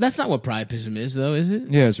 that's not what priapism is, though, is it?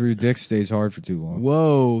 Yeah, it's where your dick stays hard for too long.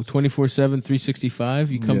 Whoa, 24/7,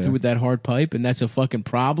 365. You come Yeah. through with that hard pipe, and that's a fucking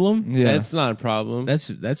problem. Yeah. That's not a problem.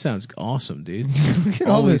 That sounds awesome, dude. Look at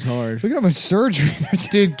all Always this hard, Look at how much surgery.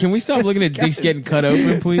 dude. Can we stop looking at dicks getting cut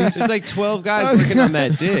open, please? There's like 12 guys working on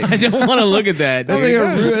that dick. I don't want to look at that. That's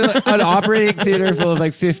dude. like an operating theater full of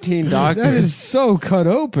like 15 doctors. That is so cut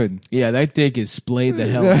open. Yeah, that dick is splayed the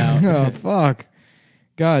hell out. Oh fuck!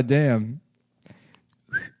 God damn.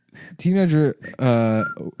 Teenager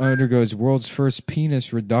undergoes world's first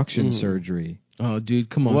penis reduction surgery. Oh, dude,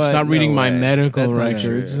 come on. What? Stop reading No my way. medical That's not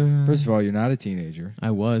records. true. First of all, you're not a teenager. I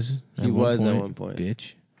was. He was at one point.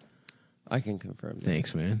 Bitch. I can confirm that.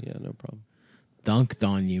 Thanks, man. Yeah, no problem. Dunked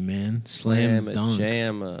on you, man. Slam dunk.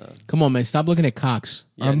 Jamma. Come on, man. Stop looking at cocks.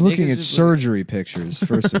 Yeah, I'm looking niggas at just surgery pictures.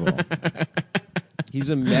 First of all, He's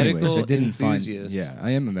a medical Anyways, I didn't enthusiast. find. Yeah,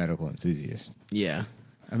 I am a medical enthusiast. Yeah.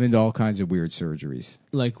 I'm into all kinds of weird surgeries.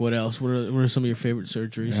 Like what else? What are some of your favorite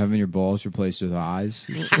surgeries? Having your balls replaced with eyes.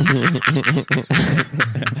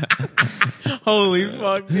 Holy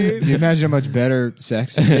fuck, dude. Do you imagine how much better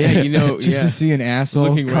sex? would be? Yeah, you know, just yeah. to see an asshole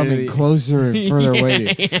Looking right coming at the- closer and further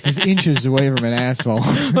away, Yeah. just inches away from an asshole.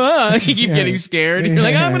 You keep Yeah. getting scared. You're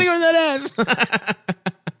like, Yeah. I'm gonna go in that ass.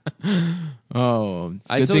 Oh,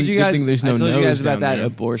 I good told thing- you good guys. thing there's no I told you nose guys about down that there.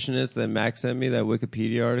 abortionist that Max sent me. That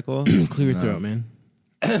Wikipedia article. Clear your throat, man.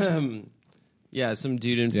 Yeah, some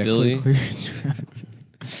dude in Yeah, Philly. clear your throat.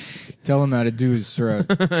 Tell him how to do his throat.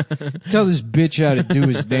 Tell this bitch how to do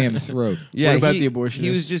his damn throat. Yeah, What about he- the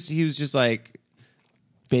abortionist? He was just like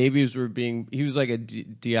babies were being. He was like a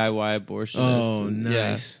DIY abortionist. Oh, and, nice.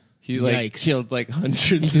 Yeah, he like Yikes. killed like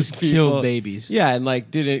hundreds Just of people. killed babies. Yeah, and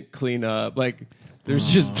like didn't clean up. Like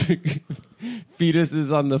there's just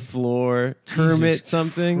fetuses on the floor. Kermit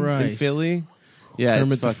something in Christ. Philly. Yeah,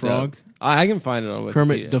 Kermit it's the fucked Frog? up. I can find it on Wikipedia.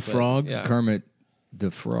 Kermit the but, Frog? Yeah. Kermit the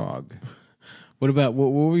Frog. What about what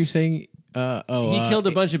were you saying? He killed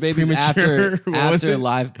a bunch of babies premature- after what was after it?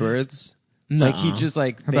 live births. Nuh-uh. Like he just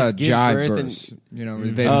like How they about give jive birth births? and You know, where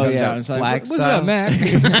the baby Oh, comes yeah, out and it's like, black "What's style." up, Mac?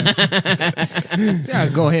 Yeah,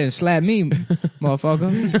 go ahead and slap me,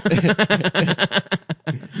 motherfucker.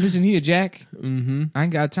 Listen here, Jack. Mm-hmm. I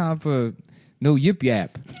ain't got time for no yip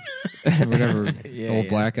yap. Or whatever Yeah, old yeah.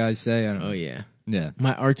 black guys say. I don't know. Oh yeah. Yeah.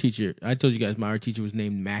 My art teacher. I told you guys my art teacher was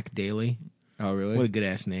named Mac Daly. Oh, really? What a good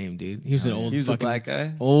ass name, dude. He was an old he was a fucking black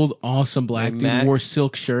guy. old awesome black Named dude. Mac? Wore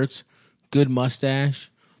silk shirts, good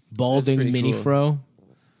mustache, balding pretty mini cool. fro.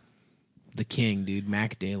 The king, dude.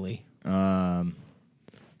 Mac Daly.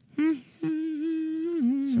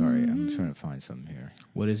 Sorry, I'm trying to find something here.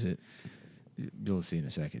 What is it? You'll see in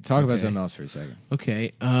a second. Talk about Okay. something else for a second.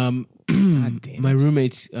 Okay. God damn My it.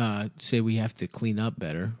 roommates say we have to clean up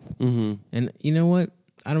better, Mm-hmm. and you know what?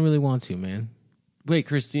 I don't really want to, man. Wait,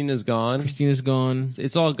 Christina's gone. Christina's gone.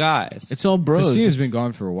 It's all guys. It's all bros. Christina's It's- been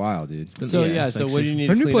gone for a while, dude. So yeah, yeah. it's So like what do you six- need?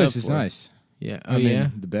 Her to new clean place up is for? nice. Yeah. I Oh mean, yeah.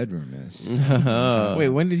 the bedroom is. Oh. Wait,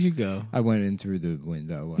 when did you go? I went in through the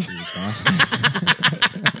window while she was gone.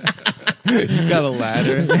 You got a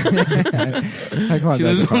ladder. I climbed She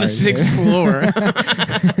up lives on the fire. 6th floor.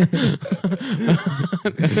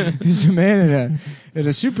 There's a man in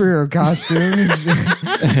a superhero costume.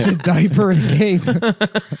 It's a diaper and a cape.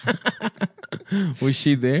 Was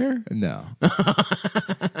she there? No.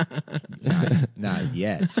 Not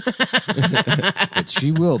yet. But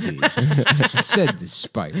she will be, said the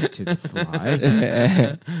spider to the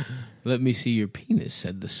fly. Let me see your penis,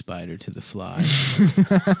 said the spider to the fly.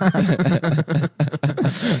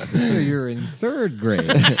 So you're in third grade,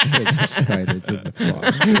 said the spider to the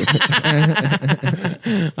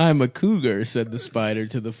fly. I'm a cougar, said the spider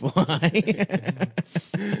to the fly.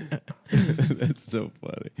 That's so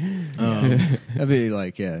funny. That'd be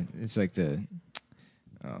like, yeah, it's like the,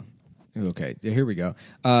 oh, okay, here we go.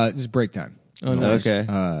 This is break time. Oh, nice.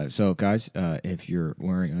 Okay. So guys, if you're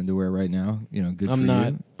wearing underwear right now, you know, good I'm for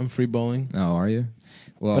not. you. I'm free bowling. Oh, are you?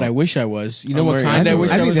 Well, But I wish I was. You know I'm what wearing kind I underwear.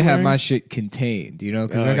 wish I I need was to have wearing? my shit contained, you know,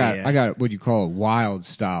 because Oh, I yeah. got what you call a wild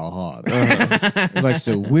style hog. It likes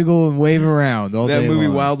to wiggle and wave around all That day movie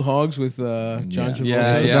long. Wild Hogs with John Travolta.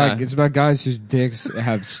 Yeah, It's yeah. about guys whose dicks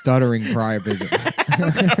have stuttering priapism.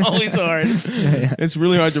 Always hard. It's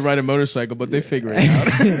really hard to ride a motorcycle, but they figure it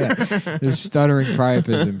out. There's stuttering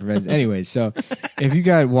priapism prevents. Anyway, so if you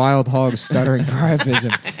got wild hog stuttering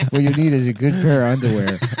priapism, what you need is a good pair of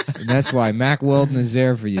underwear. And that's why Mack Weldon is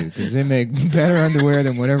there for you, because they make better underwear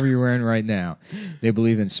than whatever you're wearing right now. They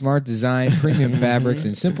believe in smart design, premium fabrics,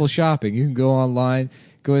 and simple shopping. You can go online,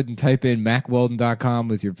 Go ahead and type in MacWeldon.com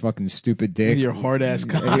with your fucking stupid dick. With your hard ass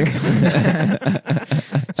cock.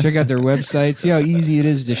 Check out their website. See how easy it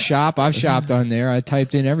is to shop. I've shopped on there. I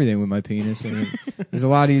typed in everything with my penis, and it's a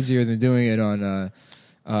lot easier than doing it on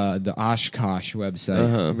the Oshkosh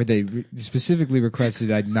website, where they specifically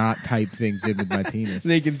requested I not type things in with my penis.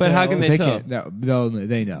 They can But tell. how can they tell? They know because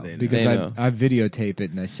They know. I videotape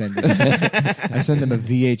it and I send them a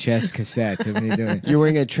VHS cassette of me doing it. You're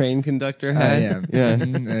wearing a train conductor I hat. am. Yeah.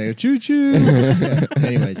 And I go, choo choo.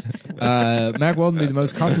 Anyways, Mack Weldon made the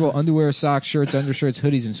most comfortable underwear, socks, shirts, undershirts,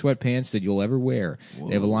 hoodies, and sweatpants that you'll ever wear.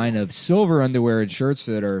 They have a line of silver underwear and shirts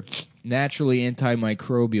that are naturally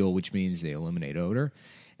antimicrobial, which means they eliminate odor.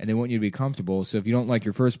 And they want you to be comfortable. So if you don't like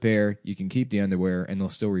your first pair, you can keep the underwear, and they'll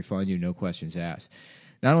still refund you, no questions asked.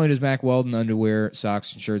 Not only does Mack Weldon underwear,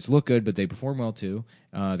 socks, and shirts look good, but they perform well too.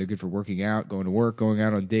 They're good for working out, going to work, going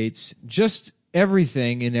out on dates, just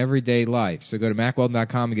everything in everyday life. So go to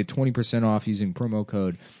MacWeldon.com and get 20% off using promo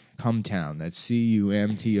code CUMTOWN. That's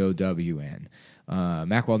CUMTOWN.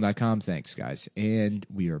 MacWeldon.com. Thanks, guys. And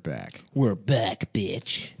we are back. We're back,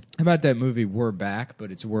 bitch. How about that movie We're Back,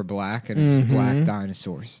 but it's We're Black, and it's black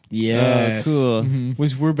dinosaurs. Yes. Oh, cool.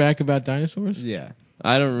 Was We're Back about dinosaurs? Yeah.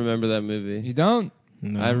 I don't remember that movie. You don't?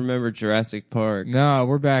 I remember Jurassic Park. No,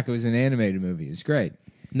 We're Back. It was an animated movie. It's great.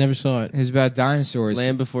 Never saw it. It's about dinosaurs.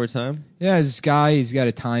 Land Before Time. Yeah, this guy, he's got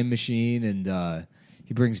a time machine, and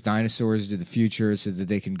he brings dinosaurs to the future so that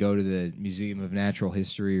they can go to the Museum of Natural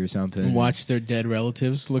History or something. And watch their dead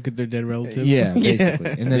relatives. Look at their dead relatives. Yeah, basically.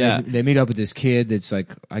 And then Yeah. they meet up with this kid that's like,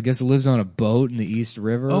 I guess lives on a boat in the East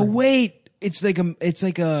River. Oh wait, it's like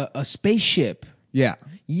a spaceship. Yeah.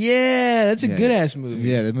 Yeah, that's a Yeah. good ass movie.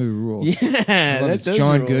 Yeah, that movie rules. Yeah, Well, that it's does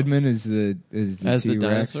John rule. Goodman is the As the T-Rex.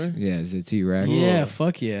 dinosaur? Yeah, is the T-Rex. Yeah,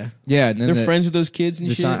 fuck yeah. Yeah, and then They're the- friends with those kids and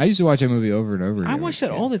the shit. I used to watch that movie over and over again. I as a watch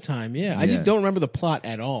that kid. all the time. Yeah, I Yeah. just don't remember the plot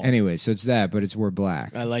at all. Anyway, so it's that, but it's We're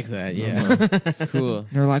Black. I like that. Yeah. Cool. And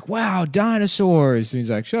they're like, wow, dinosaurs. And he's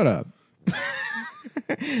like, shut up.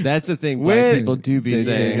 That's the thing Where- black people do be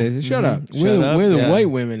saying. They say, shut up. Where the yeah. white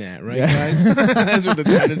women at, right, guys? That's what the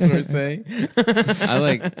dinosaurs say.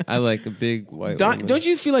 I like a big white woman. Don't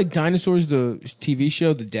you feel like Dinosaurs, the TV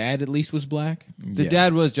show, the dad at least was black? The Yeah.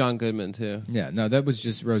 dad was John Goodman too. Yeah, no, that was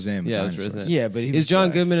just Roseanne with Yeah, it was dinosaurs. Roseanne. Yeah, but he Is was John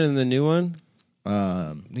black. Goodman in the new one?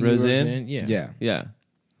 The new Roseanne? Yeah. Yeah. Yeah.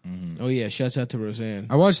 Oh yeah, shouts out to Roseanne.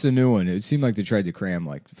 I watched the new one. It seemed like they tried to cram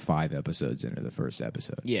like 5 episodes into the first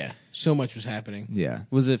episode. Yeah, so much was happening. Yeah.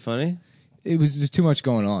 Was it funny? It was just too much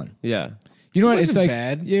going on. Yeah. You know what? It It's wasn't like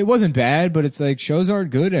bad. Yeah, it wasn't bad, but it's like shows aren't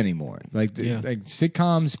good anymore. Like like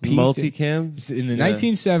sitcoms peaked Multicam? in the Yeah.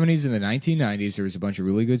 1970s and the 1990s. There was a bunch of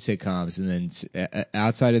really good sitcoms, and then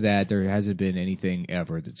outside of that, there hasn't been anything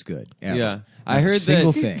ever that's good. Ever. Yeah. I Not a heard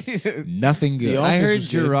single that- thing, nothing good. The I Office heard was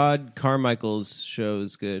good. Gerard Carmichael's show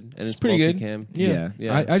is good, and it's pretty good. multicam. Yeah.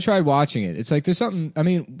 Yeah. I tried watching it. It's like there's something. I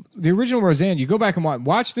mean, the original Roseanne. You go back and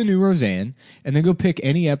watch the new Roseanne, and then go pick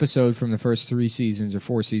any episode from the first 3 seasons or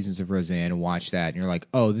 4 seasons of Roseanne and watch that, and you're like,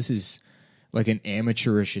 oh, this is like an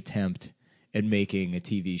amateurish attempt at making a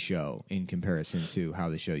TV show in comparison to how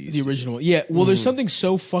the show used The to be. original. Yeah. Well, there's something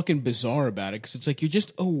so fucking bizarre about it because it's like you're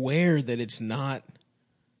just aware that it's not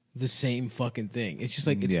the same fucking thing. It's just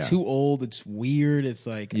like it's Yeah. too old. It's weird. It's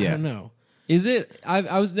like I Yeah. don't know. Is it?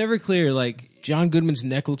 I was never clear. Like, John Goodman's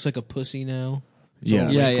neck looks like a pussy now. It's Yeah.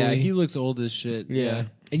 all yeah, wrinkly. he looks old as shit. Yeah.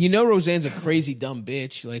 And you know Roseanne's a crazy dumb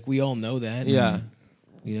bitch. Like we all know that. Yeah.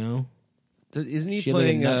 You know? Isn't he She lived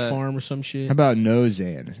playing in a nut farm or some shit. How about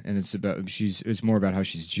Nozan? And it's about it's more about how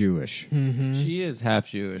she's Jewish. She is half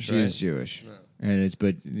Jewish. She right? is Jewish, and it's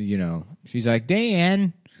but you know she's like,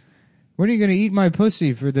 Dan, when are you going to eat my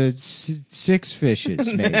pussy for the 6 fishes?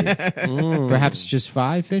 Maybe, perhaps just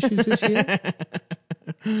 5 fishes this year.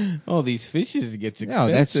 Oh, these fishes gets No,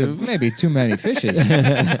 that's expensive. maybe too many fishes.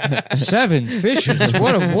 7 fishes.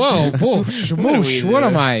 What a whoa, schmoosh. What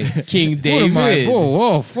am I? King What am I? David.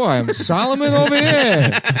 Whoa, I'm Solomon over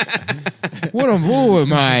here. Who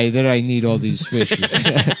am I that I need all these fishes?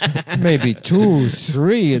 Maybe 2,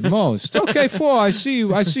 3 at most. Okay, 4. I see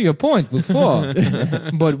your point with 4.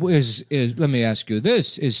 But is let me ask you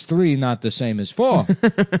this: is 3 not the same as 4?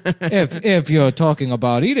 If you're talking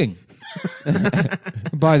about eating.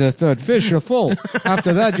 By the 3rd fish, you're full.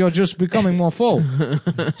 After that, you're just becoming more full.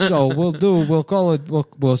 So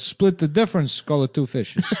we'll split the difference, call it 2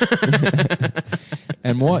 fishes.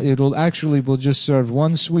 And we'll just serve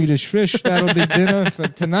 1 Swedish fish. That'll be dinner for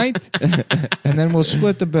tonight. And then we'll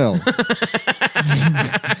split the bill.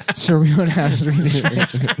 So we don't have Swedish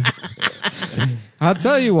fish. I'll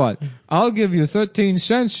tell you what. I'll give you 13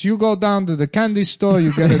 cents. You go down to the candy store.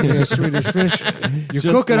 You get a Swedish fish. You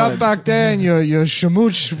cook it up back there in your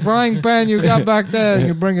shamuch frying pan you got back there, and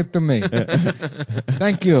you bring it to me.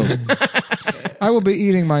 Thank you. I will be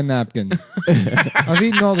eating my napkin. I've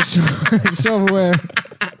eaten all the silverware.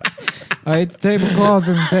 I ate the tablecloth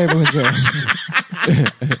and the table and chairs.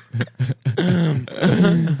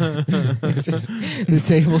 The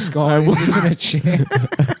table scar is just in a chair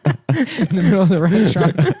in the middle of the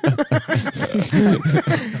restaurant.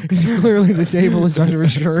 Clearly the table is under a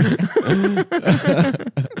shirt.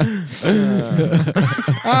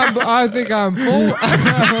 I think I'm full.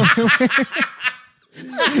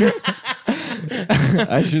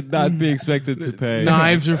 I should not be expected to pay.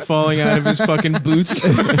 Knives are falling out of his fucking boots.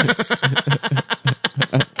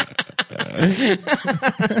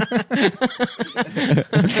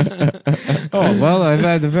 Oh, well, I've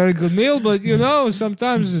had a very good meal, but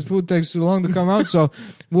sometimes the food takes too long to come out, so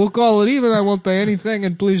we'll call it even. I won't pay anything,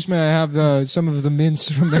 and please may I have some of the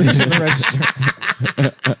mints from the register.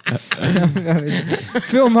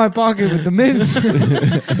 Fill my pocket with the mints.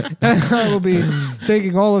 And I will be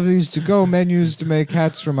taking all of these to-go menus to make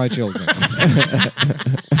hats for my children.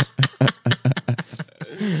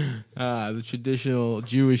 The traditional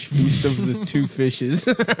Jewish feast of the two fishes.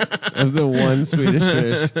 Of the one Swedish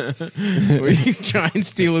fish. Where you try and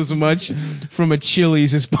steal as much from a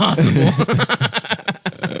Chili's as possible.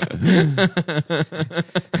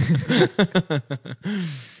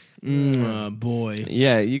 Boy.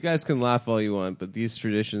 Yeah, you guys can laugh all you want, but these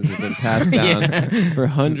traditions have been passed down for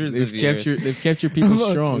hundreds of years. They've kept your people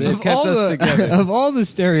strong. They've kept us together. Of all the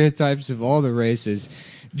stereotypes of all the races,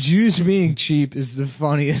 Jews being cheap is the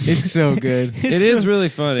funniest. It's so good. It is really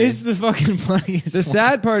funny. It's the fucking funniest. The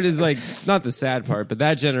sad part is not the sad part, but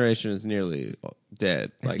that generation is nearly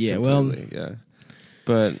dead. Yeah, yeah.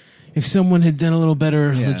 But if someone had done a little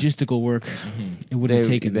better logistical work, it wouldn't have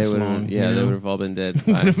taken this long. Yeah, they would have all been dead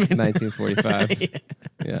by 1945.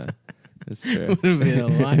 Yeah, that's true. Would have been a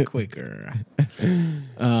lot quicker.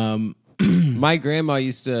 My grandma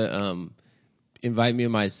used to invite me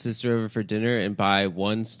and my sister over for dinner and buy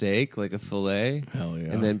one steak, like a fillet. Hell yeah.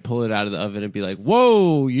 And then pull it out of the oven and be like,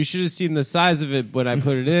 whoa, you should have seen the size of it when I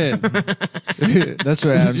put it in. That's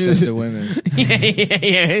what Adam says to women.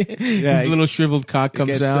 Yeah. His little shriveled cock It comes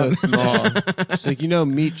gets out. so small. She's like,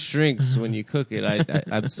 meat shrinks when you cook it.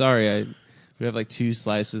 I'm sorry. We have like 2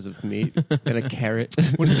 slices of meat and a carrot.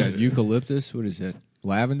 What is that? Eucalyptus? What is that?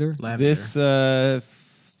 Lavender? This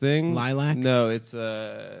thing? Lilac? No, it's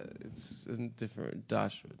a different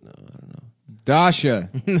Dasha. No, I don't know. Dasha.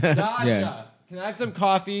 Dasha, Yeah. can I have some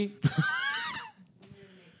coffee?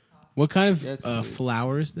 What kind Yes, of please.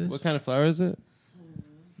 flower is this? What kind of flower is it?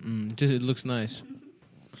 It looks nice.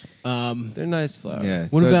 They're nice flowers. Yeah.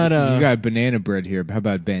 What about, you got banana bread here, but how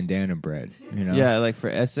about bandana bread? Yeah, like for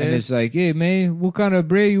essays. And it's like, hey man, what kind of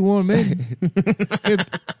bread you want, man?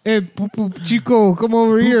 hey, Poo Chico, come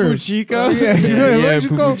over here. Chico? Yeah, Yeah, why don't you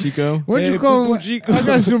Poo go? Poo Chico. Why don't Hey, you go? Poo Poo Chico. I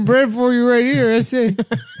got some bread for you right here. I say,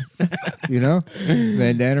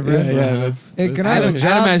 bandana bread. Yeah, that's. Hey, can I have a Adam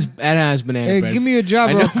job? has banana Hey, bread. give me a job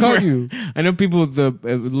I or know I'll cut for- you. I know people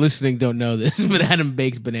listening don't know this, but Adam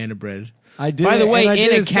bakes banana bread. I did. By the it, way, and I in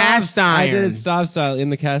did a it cast stop, I did iron. it stop style in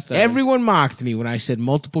the cast iron. Everyone mocked me when I said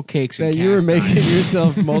multiple cakes in that cast you were making iron.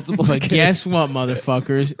 yourself multiple. But cakes. guess what,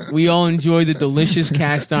 motherfuckers? We all enjoy the delicious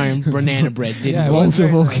cast iron banana bread, didn't Yeah, it we? was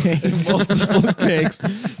very Multiple nice. cakes. multiple cakes.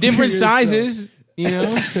 Different Yourself. sizes,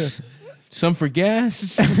 Some for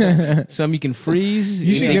guests, some you can freeze.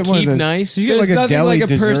 You should they get keep one of those. nice. You get There's like a nothing deli like a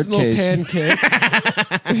dessert personal case. pancake.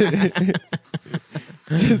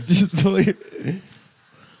 just fully.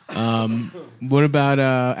 What about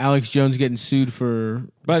Alex Jones getting sued for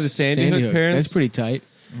By the Sandy Hook parents? That's pretty tight.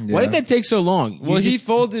 Yeah. Why did that take so long? Well, You he just-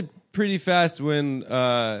 folded pretty fast when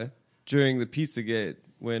during the Pizzagate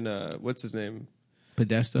when what's his name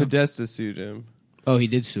Podesta. Podesta sued him, Oh, he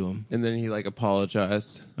did sue him. and then he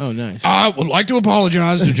apologized. Oh, nice. I would like to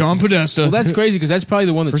apologize to John Podesta Well, that's crazy because that's probably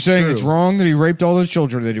the one that's for saying true. it's wrong that he raped all those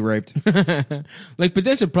children that he raped. Like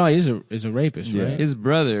Podesta probably is a rapist, right? His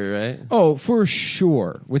brother, right? Oh, for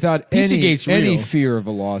sure. Without any Pizzagate's real. fear of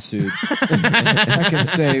a lawsuit. I can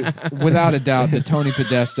say without a doubt that Tony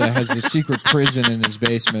Podesta has a secret prison in his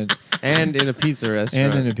basement And in a pizza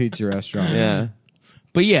restaurant. and in a pizza restaurant. yeah.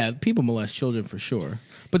 But yeah, people molest children for sure.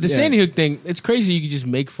 But the Yeah. Sandy Hook thing, it's crazy you could just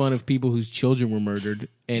make fun of people whose children were murdered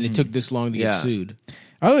and it took this long to Yeah. get sued.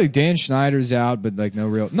 I like Dan Schneider's out, but there's no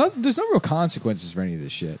real consequences for any of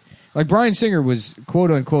this shit. Like Bryan Singer was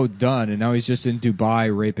quote unquote done, and now he's just in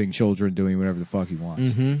Dubai raping children, doing whatever the fuck he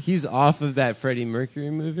wants. He's off of that Freddie Mercury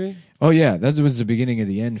movie. Oh yeah, that was the beginning of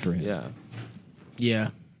the end for him. Yeah. Yeah.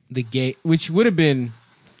 the gay, which would have been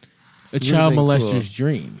a child been molester's cool.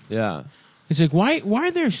 dream. Yeah. It's like, why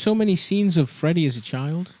are there so many scenes of Freddy as a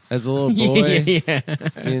child? As a little boy yeah.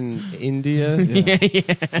 in India.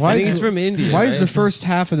 Why I think he's from India. Why right? is the first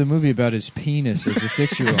half of the movie about his penis as a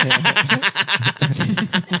 6-year-old?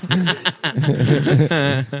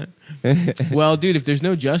 Well, dude, if there's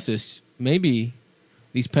no justice, maybe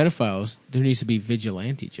these pedophiles, there needs to be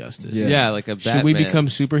vigilante justice. Yeah, like a Batman. Should we become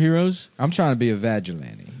superheroes? I'm trying to be a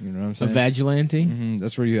vigilante. You know what I'm A saying? vigilante? Mhm,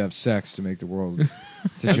 that's where you have sex to make the world.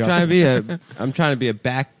 I'm trying to be a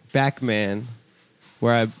back man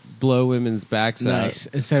where I blow women's backs Nice.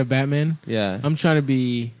 out. Instead of Batman? Yeah. I'm trying to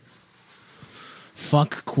be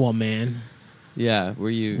fuck Aquaman. Yeah, where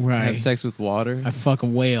you Right. have sex with water. I fuck a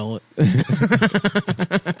whale. Where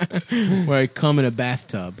I come in a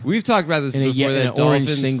bathtub. We've talked about this In a before, ye- in that an orange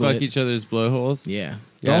dolphins singlet. fuck each other's blowholes. Yeah.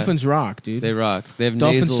 Yeah. Dolphins rock, dude. They rock. They have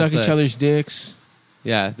Dolphins nasal suck sex. each other's dicks.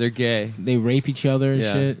 Yeah, they're gay. They rape each other and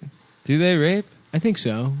Yeah. shit. Do they rape? I think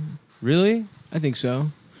so. Really? I think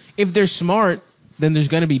so. If they're smart, then there's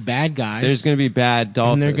going to be bad guys. There's going to be bad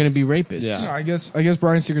dolphins. and they're going to be rapists. Yeah. I guess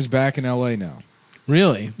Bryan Singer's back in L.A. now.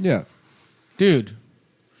 Really? Yeah. Dude.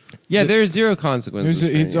 Yeah, there's zero consequences.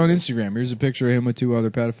 It's for on anything. Instagram. Here's a picture of him with 2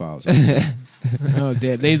 other pedophiles. Oh,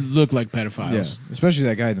 they look like pedophiles. Yeah, especially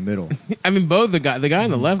that guy in the middle. I mean, both the guy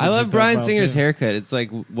on the left. I is a love Bryan pedophile, Singer's too. haircut. It's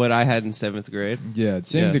like what I had in 7th grade. Yeah,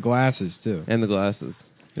 same Yeah. the glasses too. And the glasses.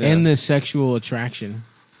 Yeah. And the sexual attraction.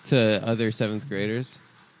 to other 7th graders.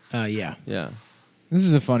 Yeah. Yeah. This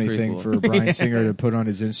is a funny Pretty thing cool. for Bryan Singer to put on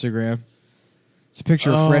his Instagram. It's a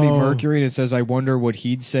picture of Oh. Freddie Mercury, and it says, "I wonder what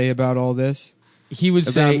he'd say about all this." He would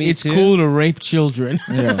About say me it's too? cool to rape children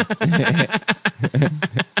Yeah,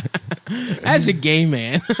 as a gay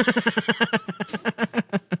man.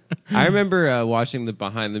 I remember watching the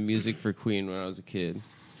behind the music for Queen when I was a kid.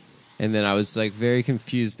 And then I was like very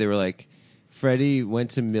confused. They were like, Freddie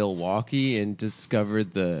went to Milwaukee and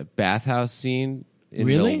discovered the bathhouse scene in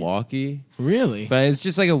Really? Milwaukee. Really? But it's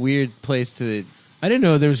just like a weird place to I didn't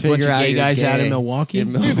know there was a bunch of figure out gay you're guys out gay in Milwaukee.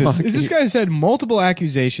 in Look at Milwaukee. this guy's had multiple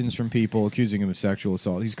accusations from people accusing him of sexual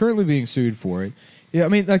assault. He's currently being sued for it. Yeah, I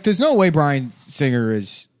mean, like, there's no way Bryan Singer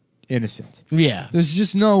is innocent. Yeah. There's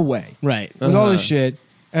just no way. Right. With all this Uh-huh. shit,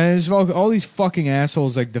 and there's all these fucking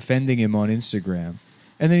assholes like defending him on Instagram,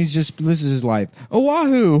 and then he's just this is his life.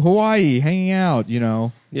 Oahu, Hawaii, hanging out. You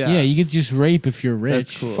know, Yeah. You could just rape if you're rich.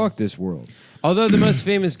 That's cool. fuck this world. Although the most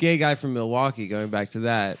famous gay guy from Milwaukee, going back to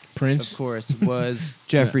that, Prince. of course, was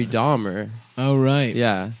Jeffrey Dahmer. Oh, right.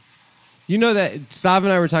 Yeah. You know that Sav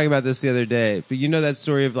and I were talking about this the other day, but you know that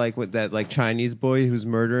story of like what that like Chinese boy who was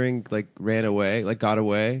murdering like ran away, like got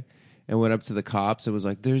away and went up to the cops and was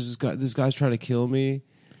like, "There's this guy's trying to kill me."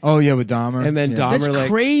 Oh yeah, with Dahmer. And then yeah. Dahmer That's like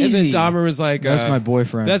crazy. And then Dahmer was like, That's my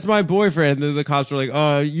boyfriend. That's my boyfriend." And then the cops were like,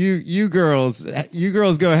 "Oh, you girls go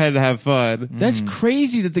ahead and have fun." That's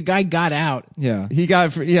crazy that the guy got out. yeah. He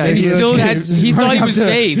got yeah. And he was- still had. He thought Running he up was to-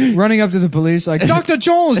 safe. Running up to the police like, Dr.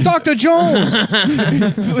 Jones, Dr. Jones.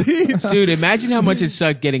 Dude, imagine how much it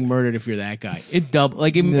sucked getting murdered if you're that guy. It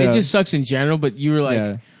Yeah. just sucks in general, but you were like,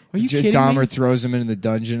 Yeah. are you kidding Dahmer me? throws him into the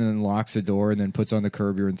dungeon and then locks the door and then puts on the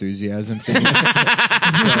Curb Your Enthusiasm thing.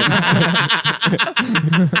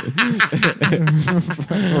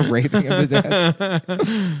 For raping him to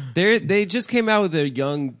death. They just came out with a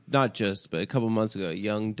young, not just, but a couple months ago, a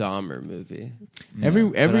young Dahmer movie. I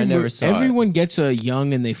never saw it. Everyone gets a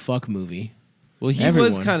young and they fuck movie. Well, he was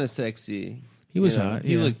Everyone. kind of sexy. He was You know, hot.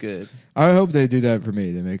 He yeah. looked good. I hope they do that for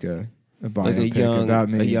me. They make a Like a biopic young- about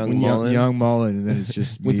me, a young Mullen? young Mullen, and then it's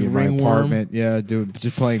just With me the in my ringworm? apartment. Yeah,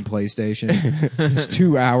 just playing PlayStation. It's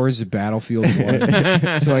 2 hours of Battlefield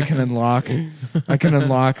 1, so I can unlock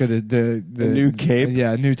the new cape?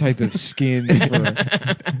 Yeah, a new type of skin for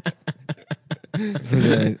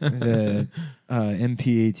the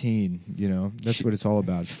MP18. You know, that's what it's all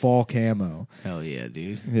about. Fall camo. Hell yeah,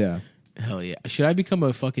 dude. Yeah, Hell yeah. Should I become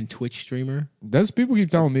a fucking Twitch streamer? that's people keep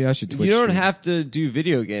telling me I should Twitch. You don't stream. have to do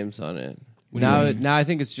video games on it. What do you Now, mean? now I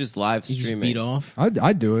think it's just live You just streaming. beat off?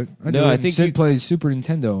 I'd do it. I'd No, do it. I think Sid you- plays Super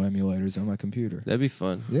Nintendo emulators on my computer. That'd be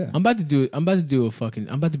fun. Yeah. I'm about to do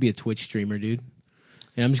a Twitch streamer, dude.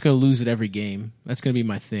 And I'm just going to lose at every game. That's going to be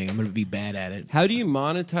my thing. I'm going to be bad at it. How do you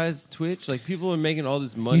monetize Twitch? Like people are making all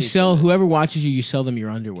this money. You sell, from it. whoever watches you, you sell them your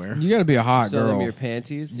underwear. You got to be a hot Sell girl. them your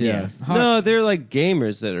panties. Yeah. Hot- No, they're like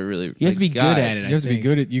gamers that are really. You have to be good at it. You have to be think.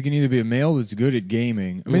 good at. You can either be a male that's good at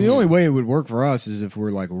gaming. I mean, the only way it would work for us is if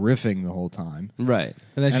we're like riffing the whole time. Right.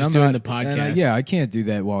 And that's And just I'm doing not- the podcast. and yeah, I can't do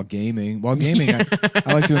that while gaming. While gaming, I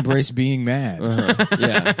like to embrace being mad.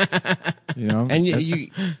 Yeah. You know, And That's-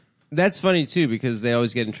 you. That's funny too because they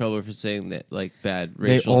always get in trouble for saying that like bad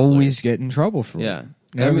they racial always slurs. get in trouble for Yeah. it.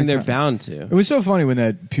 I Every mean, they're time. bound to. It was so funny when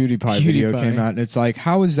that PewDiePie video PewDiePie. came out, and it's like,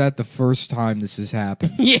 how is that the first time this has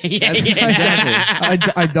happened? Yeah,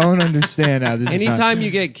 Exactly. I don't understand how this is Anytime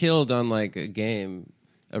you get killed on like a game,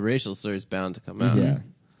 a racial slur is bound to come out. Yeah.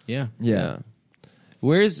 yeah. Yeah.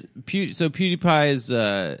 Where's so PewDiePie is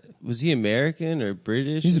was he American or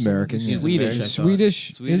British? He's or something? American. He's yeah. Swedish, He's I thought. Swedish,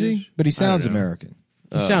 is he? Swedish? But he I sounds don't know. American.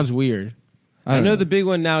 It sounds weird. I don't know the big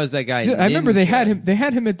one now is that guy. I remember they had him. They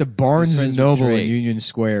had him at the Barnes He's and friends with Noble in Drake. Union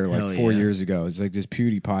Square like Hell 4 yeah. years ago. It's like this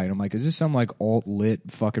PewDiePie, and I'm like, is this some like alt lit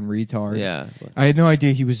fucking retard? Yeah. I had no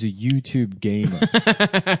idea he was a YouTube gamer.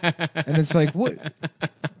 And it's like, what?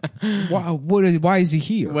 Why is he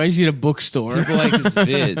here? Why is he at a bookstore? People like his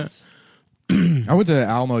vids. I went to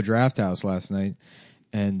Alamo Draft House last night,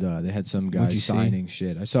 and they had some guy What'd you see? signing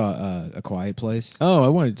shit. I saw A Quiet Place. Oh, I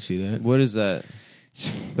wanted to see that. What is that?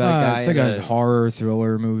 About a guy It's like in a horror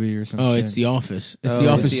thriller movie or something. Oh, it's The Office. It's Oh, The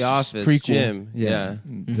Office. The Office. prequel. Jim. Yeah.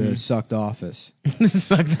 The sucked office. The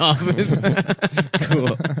Sucked Office.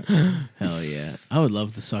 Cool. Hell yeah. I would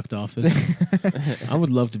love the Sucked Office. I would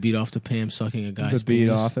love to beat off to Pam sucking a guy's The Beat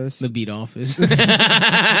penis. Office. The Beat Office.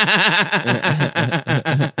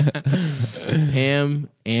 Pam,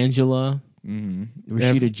 Angela,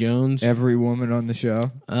 Rashida Jones. Every woman on the show,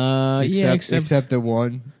 Yeah, except the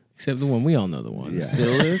one. except the one. We all know the one. Yeah.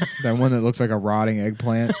 Phyllis. That one that looks like a rotting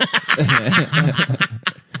eggplant.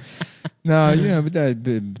 No, but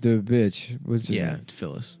the bitch was Yeah,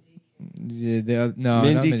 Phyllis. no, not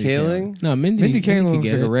Mindy Mindy Kaling. No, Mindy. Mindy Kaling could looks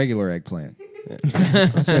get like a it. regular eggplant.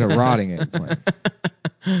 I said a rotting eggplant.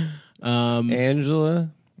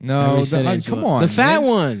 Angela. I No, already said Angela. come on, The fat man.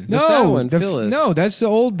 one. No, fat one, the Phyllis. no, that's the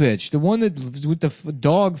old bitch. The one that with the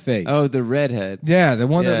dog face. Oh, the redhead. yeah, the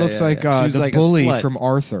one that Yeah, looks yeah, like yeah. She was the like a bully slut. from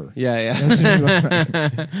Arthur. Yeah, yeah. That's what she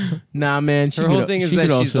looks like. Nah, man. She Her could- whole thing is she that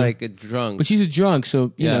could she's also- like a drunk. But she's a drunk,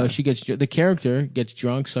 so you Yeah. know she gets the character gets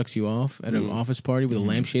drunk, sucks you off at an office party with a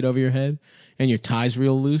lampshade over your head, and your tie's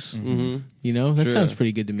real loose. Mhm. You know that True. sounds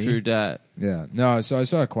pretty good to me. True dat. Yeah, no. So I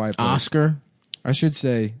saw a Quiet Place. Oscar. I should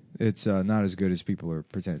say it's not as good as people are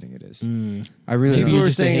pretending it is. I really Maybe don't. People you're were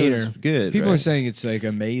just a saying it was hater. good. People right? are saying it's like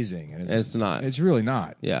amazing, and It's not. It's really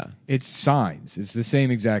not. Yeah. It's Signs. It's the same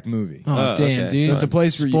exact movie. Oh, Oh, damn, okay. dude! So it's a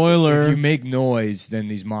place where Spoiler. if you make noise, then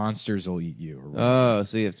these monsters will eat you. Or whatever. Oh,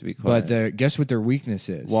 so you have to be quiet. But guess what their weakness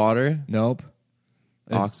is? Water, Nope.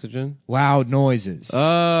 oxygen. Loud noises. Oh,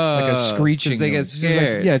 Like a screeching. 'cause they get noise. It's just like-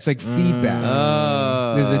 scared. yeah, it's like feedback. Oh.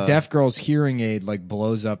 There's a deaf girl's hearing aid like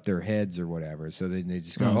blows up their heads or whatever, so they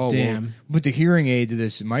just go, Oh, well, damn. put the hearing aid to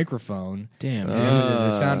this microphone. Damn, and dude.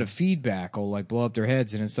 the sound of feedback will like blow up their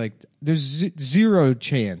heads, and it's like there's zero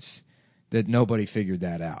chance that nobody figured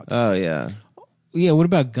that out. Oh yeah. Yeah. What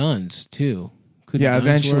about guns too? Could yeah, guns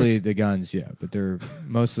eventually work? the guns, yeah, but they're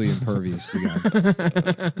mostly impervious to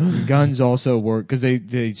guns. Guns also work because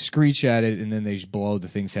they screech at it and then they blow the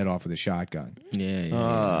thing's head off with a shotgun. Yeah, yeah.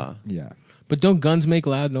 Ah. Yeah. But don't guns make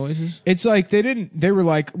loud noises? It's like they were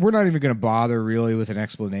like, we're not even going to bother really with an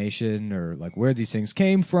explanation or like where these things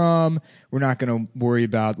came from. We're not going to worry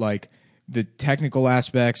about like the technical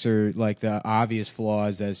aspects or like the obvious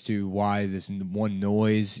flaws as to why this one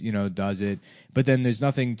noise, does it. But then there's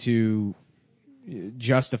nothing to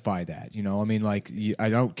justify that, I mean, like, I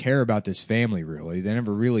don't care about this family really. They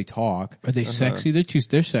never really talk. Are they sexy?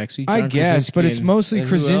 They're sexy. I John guess, but Krasinski it's and- mostly and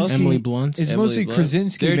who else? Krasinski. Emily Blunt. It's Emily mostly Blunt.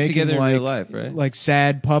 Krasinski They're making together in like real life, right? like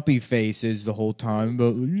sad puppy faces the whole time.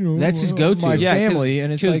 But That's his go-to. My Yeah, family,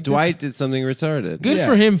 and it's like Dwight did something retarded. Good Yeah.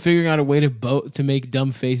 for him figuring out a way to make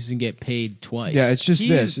dumb faces and get paid twice. Yeah, it's just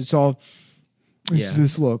He's- this. It's all. It's Yeah.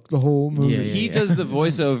 this look. The whole movie. Yeah, He does the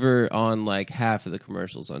voiceover on like half of the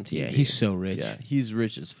commercials on TV. Yeah, he's so rich. Yeah, he's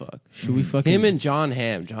rich as fuck. Should we fucking Him and John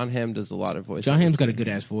Hamm. John Hamm does a lot of voice. John Hamm's got a good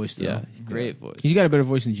ass voice though. Yeah, great voice. He's got a better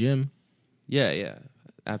voice than Jim. Yeah, yeah,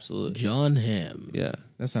 absolutely. John Hamm. Yeah,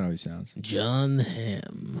 That's not how he sounds. John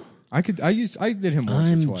Hamm. I did him once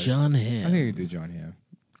or I'm twice. John Hamm. I think I could do John Hamm.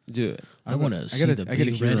 do it. I want to see gotta- the I gotta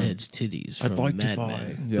big hear him. redhead's titties from Mad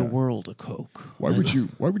Men. Yeah. world a Coke. Why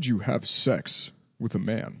would you have sex with a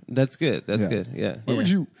man? That's good. That's Yeah. good. Yeah.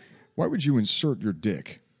 Why would you insert your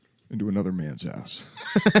dick into another man's ass?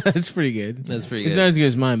 That's pretty good. That's pretty It's good. not as good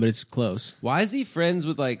as mine, but it's close. Why is he friends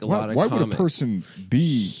with like a lot Why, of why would a comics? person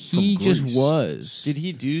be He from just Greece? was. Did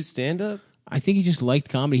he do stand up? I think he just liked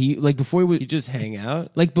comedy. He before he was He just hang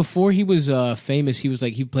out? before he was famous. He was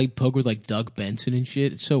like he played poker with like Doug Benson and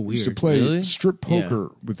shit. It's so He used to weird. play Really? strip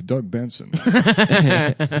poker with Doug Benson,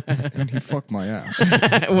 and he fucked my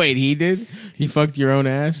ass. Wait, he did? He fucked your own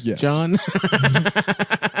ass, Yes. John?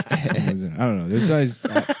 I don't know. This guy's.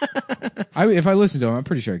 If I listen to him, I'm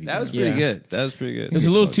pretty sure I could. That was get pretty Yeah. good. That was pretty It was good.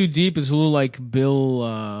 a little too deep. It's a little like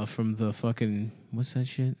Bill from the fucking What's that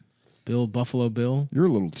shit? Buffalo Bill. You're a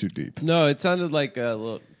little too deep. No, it sounded like a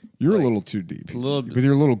little. You're like, a little too deep. a little bit- with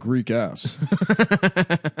your little Greek ass.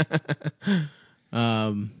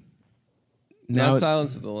 Now Not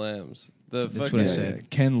Silence of the Lambs. The That's fucking what I said.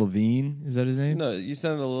 Ken Levine, is that his name? No, you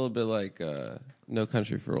sounded a little bit like No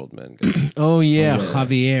Country for Old Men. guy. oh yeah, Oh, yeah.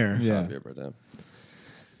 Javier, Yeah. Javier Bardem.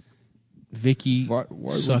 Vicky. Why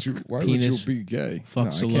Suck would penis. you be gay? Fuck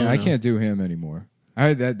No, Solano. I can't do him anymore.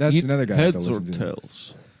 That's another guy I have to listen to.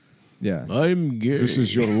 tails? Yeah. I'm gay. This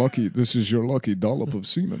is your lucky dollop of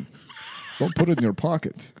semen. Don't put it in your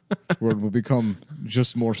pocket, where it will become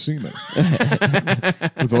just more semen.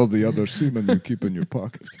 With all the other semen you keep in your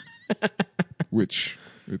pocket. Which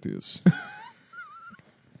it is.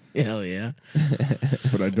 Hell yeah.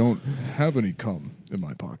 But I don't have any cum in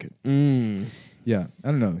my pocket. Yeah. I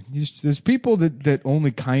don't know. There's people that only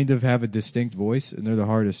kind of have a distinct voice, and they're the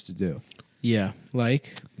hardest to do. Yeah,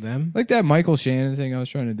 like them. Like that Michael Shannon thing I was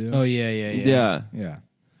trying to do. Oh yeah. Yeah. Yeah.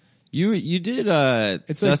 You did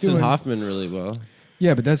It's like Dustin doing- Hoffman really well.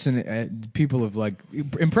 Yeah, but that's people have like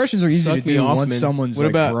impressions are easy Suck to Me do Off, once Man. someone's What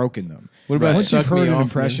like about- broken them. what about once you've Suck Me heard an Off,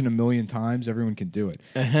 impression Man? a million times, everyone can do it.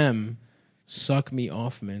 Ahem. Suck me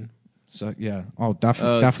off, man. So yeah,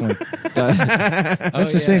 definitely. That's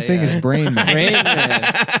That's the same thing as Brain Man. Rain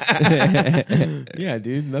Man. Yeah,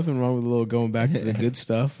 dude. Nothing wrong with a little going back to the good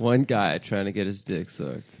stuff. One guy trying to get his dick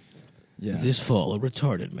sucked. Yeah. This fall, a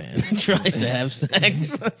retarded man tries to have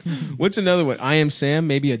sex. What's another one? I Am Sam.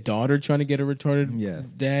 Maybe a daughter trying to get a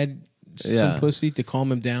retarded dad some Yeah. pussy to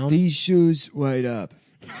calm him down. These shoes wide up.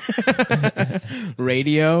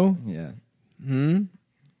 Radio. Yeah.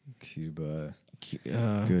 Cuba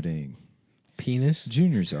Gooding. Penis.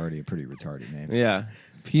 Junior's already a pretty retarded name. Yeah.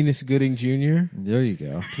 Penis Gooding Jr. There you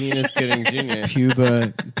go. Penis getting junior.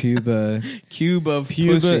 Puba Cube of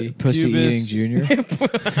pussy. Pussy eating Junior.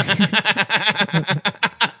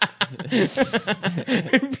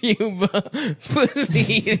 Puba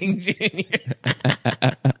pussy eating junior.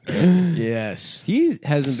 Yes. He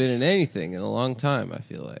hasn't been in anything in a long time, I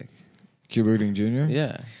feel like. Cuba Gooding Jr.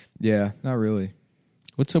 Yeah. Yeah, not really.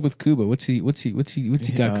 What's up with Cuba? What's he got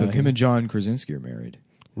cooking? Him and John Krasinski are married.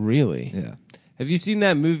 Really? Yeah. Have you seen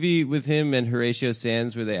that movie with him and Horatio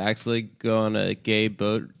Sands where they actually go on a gay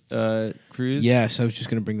boat cruise? Yes, I was just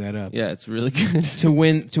going to bring that up. Yeah, it's really good. To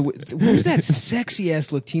win, what was that sexy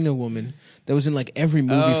ass Latina woman that was in like every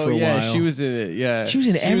movie for a yeah, while? she was in it. Yeah, She was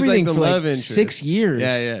in everything like the for love like interest. 6 years.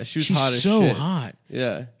 Yeah. She's hot as so shit. hot.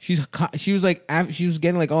 Yeah, She was like she was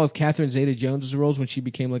getting like all of Catherine Zeta-Jones' roles when she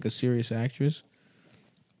became like a serious actress.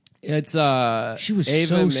 it's She was Ava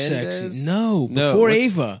so Mendes? sexy. No, before what's-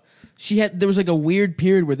 Ava, there was like a weird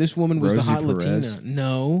period where this woman was Rosie the hot Perez? Latina.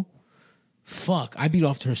 No, fuck, I beat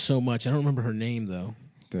off to her so much. I don't remember her name though.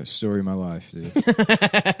 The story of my life, dude.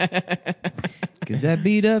 Because I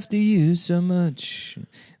beat off to you so much,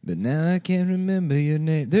 but now I can't remember your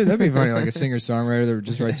name. Dude, that'd be funny, like a singer-songwriter that would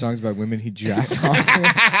just write songs about women he jacked off to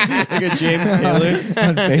like a James Taylor.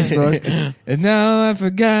 on Facebook. And now I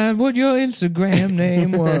forgot what your Instagram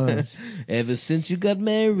name was. Ever since you got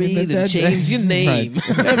married, But and that- changed your name.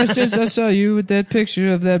 Right. Ever since I saw you with that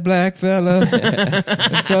picture of that black fella,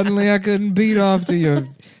 and suddenly I couldn't beat off to your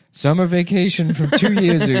summer vacation from 2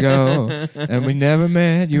 years ago, and we never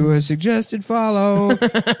met. You were a suggested follow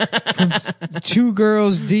from 2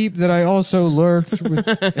 girls deep that I also lurked with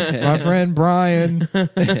my friend Brian.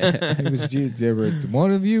 It was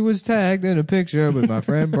one of you was tagged in a picture with my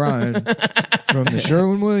friend Brian from the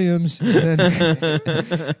Sherwin-Williams. And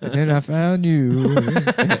then I found you. You know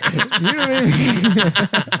what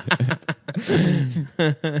I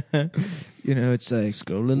mean? You know, it's like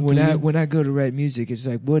Scrolling when I go to write music, it's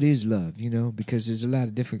like, what is love? You know, because there's a lot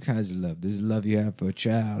of different kinds of love. There's a love you have for a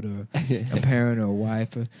child or a parent or a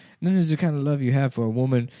wife, and then there's the kind of love you have for a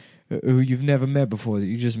woman who you've never met before that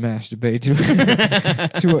you just masturbate to her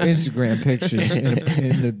Instagram pictures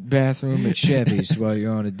in the bathroom at Chevy's while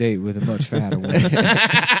you're on a date with a much fatter woman.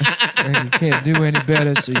 And you can't do any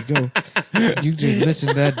better, so you just listen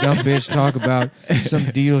to that dumb bitch talk about some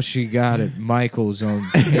deal she got at Michael's on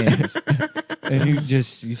Kansas. And you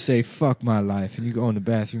say, fuck my life. And you go in the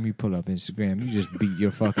bathroom, you pull up Instagram, you just beat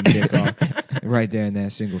your fucking dick off right there in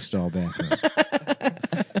that single stall bathroom.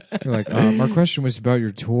 You're like, my question was about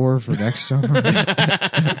your tour for next summer.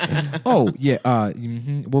 Oh, yeah,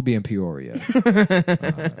 we'll be in Peoria.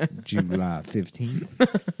 July 15th.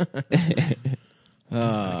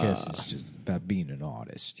 I guess it's just about being an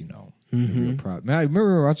artist, you know. Real proud. Man, I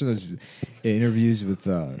remember watching those interviews with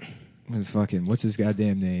fucking, what's his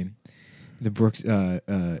goddamn name? The Brooks,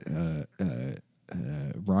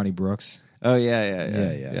 Ronnie Brooks. Oh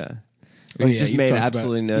yeah. Oh, It yeah, just you've made talked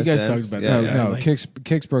absolutely about- no you guys sense. talked about Yeah, No, that. yeah. no, like-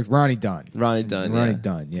 Kicks Brooks, Ronnie Dunn. Ronnie Dunn. Ronnie Yeah.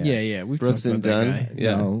 Dunn, yeah. Yeah, we've Brooks talked and about Dunn. that guy.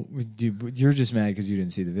 Yeah. No, you're just mad because you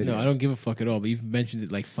didn't see the video. No, I don't give a fuck at all. But you've mentioned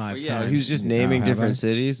it like 5 Yeah, times. he was just Oh, naming have different I?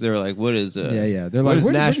 cities. They were like, "What is it?" Yeah. They're What like, does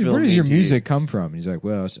Nashville where does mean your to you? music come from? And he's like,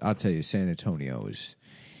 well, I'll tell you, San Antonio is.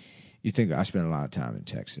 You think I spent a lot of time in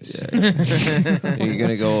Texas, You're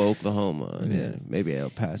gonna go Oklahoma. Yeah, maybe El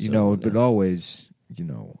Paso. you know, but always,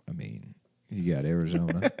 I mean, you got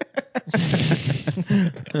Arizona.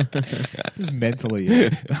 Just mentally,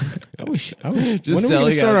 I wish. When are we going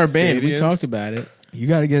selling to start out our band? We stadiums. talked about it. you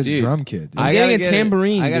got to get a Dude, drum kit. Dude. I gotta getting a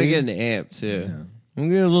tambourine, I gotta dude. get an amp too. Yeah. I'm gonna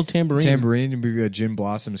get a little tambourine. Tambourine and be a Jim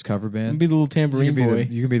Blossom's cover I'm band. be the little You tambourine can be boy.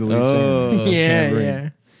 you can be the lead Oh. singer. yeah, Tambourine. yeah.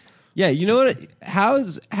 Yeah, you know what?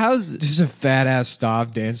 How's Just a fat ass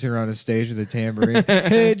stop dancing around a stage with a tambourine.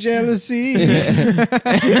 Hey, jealousy. I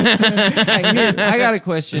got a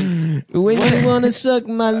question. When you wanna suck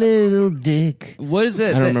my little dick. What is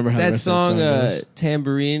that? I don't remember how the that rest of the song. song goes.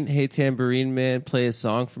 Tambourine. Hey, tambourine man, play a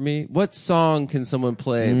song for me. What song can someone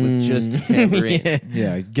play with just a tambourine? Yeah.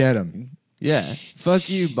 Yeah, get him. Yeah. Fuck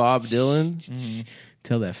you, Bob Dylan.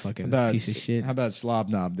 Tell that fucking piece of shit. How about Slob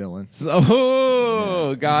Knob Dylan?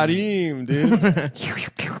 Oh, got him, dude. What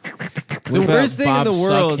The about worst thing in Bob the Suck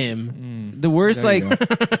world. him? The worst, There you like,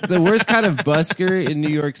 the worst kind of busker in New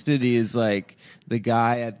York City is like the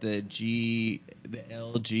guy at the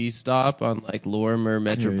LG stop on like Lorimer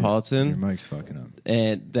Metropolitan, Your mic's fucking up.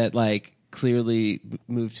 and that like clearly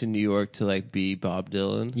moved to New York to like be Bob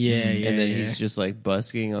Dylan. Yeah, and then yeah. he's just like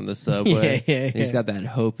busking on the subway. Yeah, And he's yeah. got that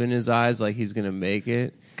hope in his eyes, like he's gonna make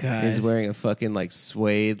it. God. He's wearing a fucking like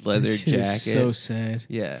suede leather That shit is jacket. so sad.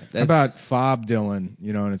 Yeah, that's How about Fob Dylan?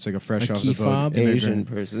 And it's like a fresh A off key the boat fob? Asian immigrant.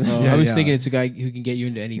 person. Oh, Yeah, I was yeah. thinking it's a guy who can get you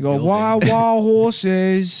into any You go building. wild, wild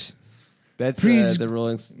horses. That's Please- the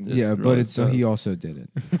Rolling. Yeah, but Rolling it's so he Stones. also did it.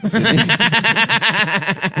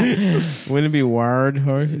 Wouldn't it be wired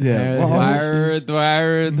horse? Yeah.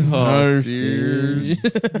 Wired horses.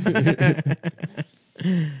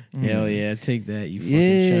 Hell yeah, take that, you fucking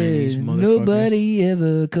Chinese motherfucker.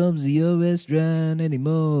 ever comes to your restaurant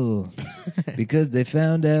anymore because they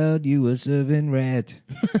found out you were serving rat.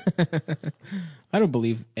 I don't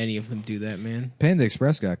believe any of them do that, man. Panda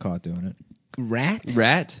Express got caught doing it. Rat?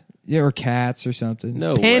 Rat? Yeah, or cats or something.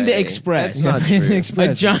 No Panda way. Express. That's not Panda true.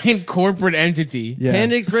 Express. A giant corporate entity. Yeah.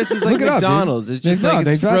 Panda Express is like Look it up, dude. McDonald's. It's just No, like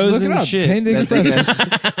it's they got- frozen look it up. shit. Panda that they Express.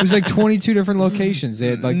 have- It was like 22 different locations. They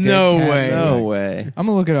had like dead No cats. way. No way. I'm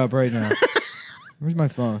gonna look it up right now. Where's my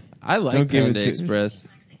phone? I like Don't give Panda it to- Express.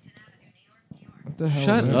 What the hell?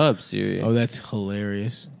 Shut is that? up, Siri. Oh, that's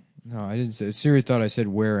hilarious. No, I didn't say. Siri thought I said,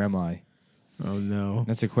 "Where am I?" Oh no.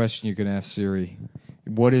 That's a question you can ask Siri.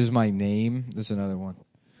 What is my name? That's another one.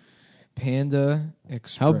 Panda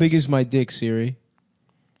Express. How big is my dick, Siri?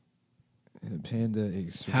 Panda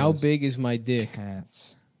Express? How big is my dick?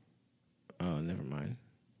 Cats. Oh, never mind.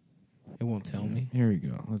 It won't tell me. Here we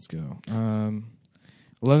go. Let's go.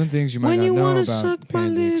 11 things you might When not you know wanna about suck my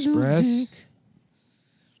Panda little Express. dick.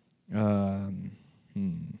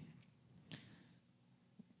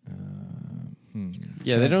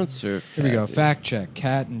 Yeah, they don't serve. Here we go. cat, dude. Fact check: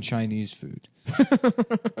 cat and Chinese food. It's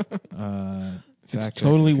Fact check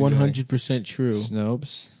totally if you like 100% true.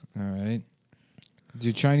 Snopes. All right.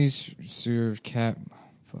 Do Chinese serve cat?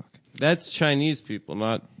 Fuck. That's Chinese people,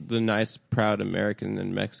 not the nice, proud American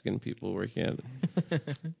and Mexican people working at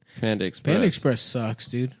Panda Express. Panda Express sucks,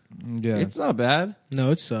 dude. Yeah. It's not bad.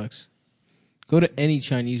 No, it sucks. Go to any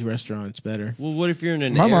Chinese restaurant. It's better. Well, what if you're in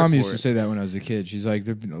an My mom airport? used to say that when I was a kid. She's like,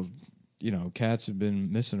 "There've been, cats have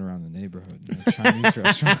been missing around the neighborhood in a Chinese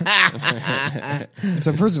restaurant."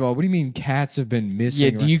 So first of all, what do you mean cats have been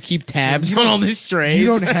missing? Yeah, do you keep tabs on all these strays? You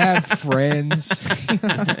don't have friends.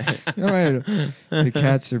 The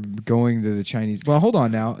cats are going to the Chinese. Well, hold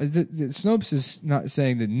on now. Snopes is not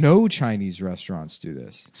saying that no Chinese restaurants do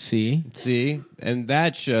this. See? See, and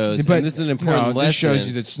that shows. But and this is an important lesson. This shows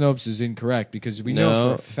you that Snopes is incorrect because we know No.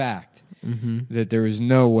 for a fact that there is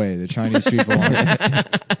no way the Chinese people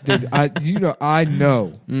are. I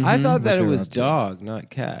know. I thought that it they're was up to. dog, not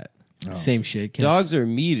cat. Same shit. Cats. Dogs are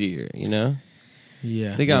meatier, you know.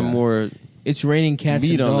 Yeah. They got more It's raining cats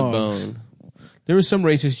meat and on dogs. the bone. There was some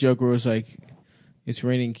racist joke where it was like, it's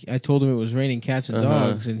raining. I told him it was raining cats and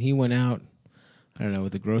dogs, and he went out, I don't know,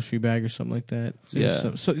 with a grocery bag or something like that. So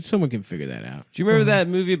Yeah. so someone can figure that out. Do you remember that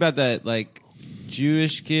movie about that like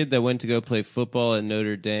Jewish kid that went to go play football at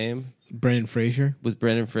Notre Dame Brendan Fraser? with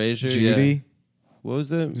Brendan Fraser? Judy. Yeah. What was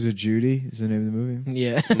that? Is it Judy? Is the name of the movie?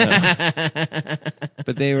 Yeah.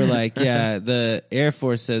 But they were like, yeah, the Air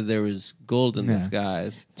Force said there was gold in the Yeah.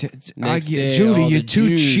 skies. I Next get- day, Judy, all you're the too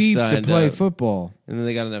Jews cheap to signed play up. football. And then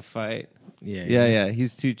they got in a fight. Yeah.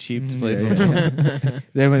 He's too cheap to play Yeah, football. yeah.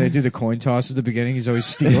 Then when they do the coin toss at the beginning, he's always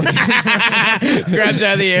stealing. Grabs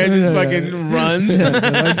out of the air, just fucking runs.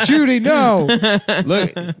 They're like, Judy, no.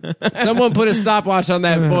 Look, someone put a stopwatch on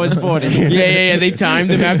that boy's 40. Yeah. They timed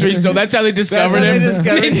him after he stole. That's how they discovered That's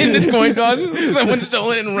how him. they discovered in the coin toss. Someone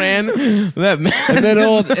stole it and ran. That man. And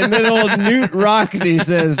then old Newt Rockney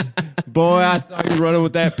says, "Boy, I saw you running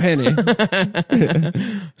with that penny."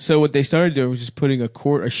 So what they started doing was just putting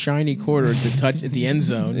a shiny quarter to touch at the end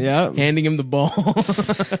zone. Yeah. Handing him the ball.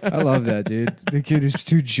 I love that, dude. The kid is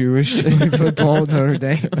too Jewish to play football at Notre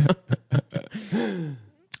Dame.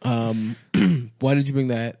 Why did you bring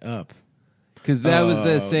that up? Because that was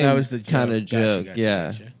the same That was the kind of joke. Gotcha,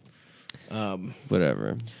 yeah. gotcha.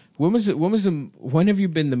 Whatever. When have you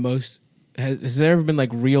been the most? Has there ever been like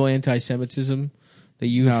real anti-Semitism that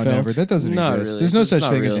you No, have felt? never. That doesn't Not exist. really. There's no It's such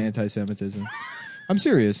not thing as real. anti-Semitism. I'm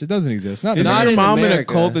serious. It doesn't exist. Not Is in Not your in mom in a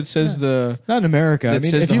America. cult that says the? Not in America. I that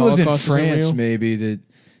mean, says if the you lived in Holocaust isn't France, real? maybe that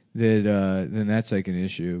then that's like an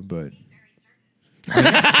issue. But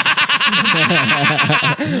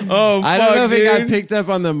Oh, I don't know if it got picked up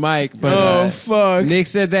on the mic, but Oh fuck! Nick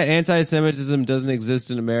said that anti-Semitism doesn't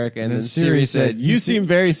exist in America, and then then Siri Siri said, said, "You "You seem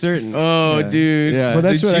very certain." Oh, Yeah. dude. Yeah. Well,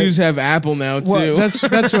 that's the what Jews have Apple now too. well, that's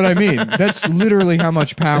what I mean. That's literally how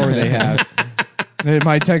much power they have.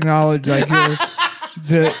 My technology, like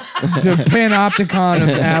the panopticon of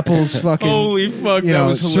Apple's fucking. Holy fuck! you That know,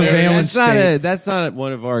 was hilarious. surveillance That's not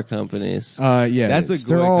one of our companies. Yeah, That's a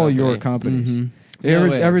they're Goy all company. your companies. Mm-hmm. You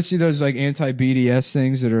No way. ever see those like anti-BDS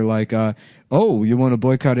things that are like, oh, you want to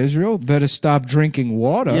boycott Israel? Better stop drinking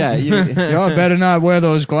water. Yeah, Y'all better not wear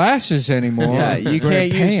those glasses anymore. yeah, you Wear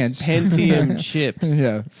can't pants. use Pentium chips.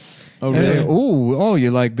 Yeah. Oh, And really? then, oh,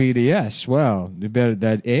 you like BDS? Well, you better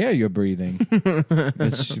that air you're breathing.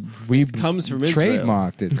 We comes from Israel.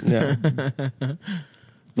 trademarked it. Yeah.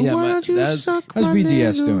 Why don't you that's- suck How's my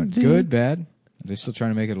BDS little doing? dick? Good, bad? They still trying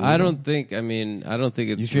to make it illegal? I don't think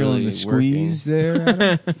it's You feeling really the squeeze there?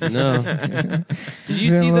 Adam? No. Did you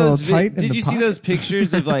Feeling see a little those? tight in Did the you see those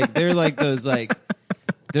pictures of like they're like those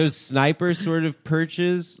sniper sort of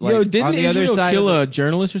perches? Like, Yo, didn't on the Israel other side kill of a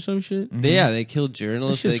journalist or some shit? they killed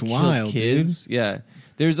journalists. That They shit's killed wild, kids. Yeah,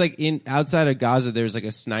 there's like outside of Gaza, there's like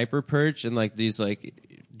a sniper perch, and like these like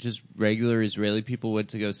just regular Israeli people went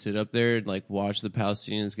to go sit up there and like watch the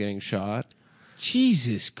Palestinians getting shot.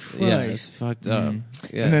 Jesus Yeah, it's Christ! fucked up.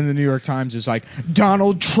 Yeah. And then the New York Times is like,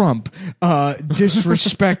 Donald Trump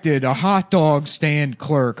disrespected a hot dog stand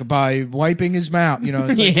clerk by wiping his mouth. You know,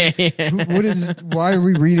 it's like, Yeah, why are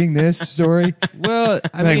we reading this story? well,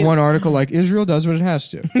 I Like mean, one article, like Israel does what it has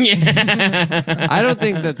to. I don't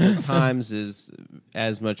think that the Times is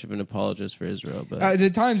as much of an apologist for Israel, but The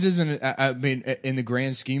Times isn't. I mean, in the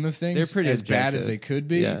grand scheme of things, They're pretty as bad objective. as they could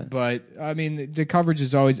be. Yeah. But I mean, the coverage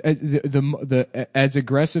is always the as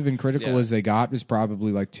aggressive and critical Yeah. as they got was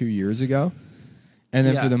probably like 2 years ago, and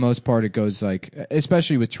then Yeah. for the most part, it goes like,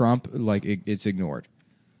 especially with Trump, like it's ignored.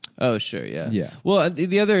 oh sure, yeah, Yeah. Well,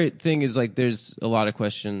 the other thing is like there's a lot of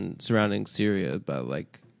question surrounding Syria about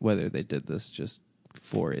like whether they did this just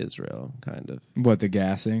for Israel, kind of. What the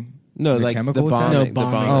gassing? No, The like chemical the attack? bombing. No, the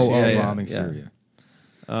bombing. bombing. Oh, Yeah, yeah, bombing yeah. Syria.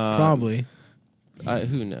 probably.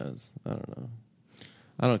 Who knows? I don't know.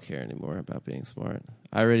 I don't care anymore about being smart.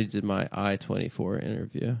 I already did my I-24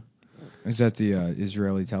 interview. Is that the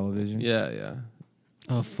Israeli television? Yeah, yeah.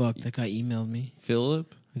 Oh fuck! That guy emailed me.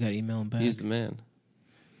 Philip, I got to email him back. he's the man.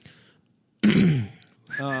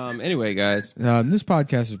 Anyway, guys. This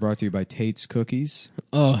podcast is brought to you by Tate's Cookies.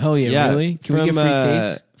 Oh hell yeah! Really? Can we get free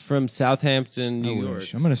tapes? From Southampton, New I York?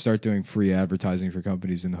 wish. I'm going to start doing free advertising for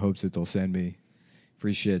companies in the hopes that they'll send me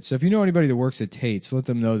free shit. So if you know anybody that works at Tate's, let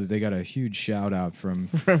them know that they got a huge shout out from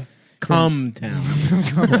Come town.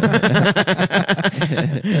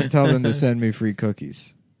 and tell them to send me free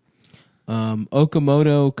cookies.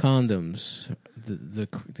 Okamoto condoms,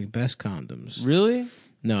 the best condoms. Really?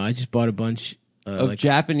 No, I just bought a bunch Of like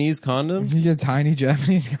Japanese condoms? You get tiny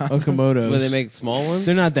Japanese condoms. Okamotos. Where they make small ones?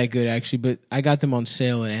 They're not that good actually, but I got them on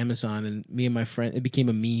sale at Amazon, and me and my friend, it became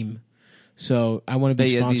a meme. So I want to That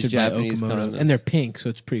be you have these sponsored by Japanese Okamoto, condoms. and they're pink, so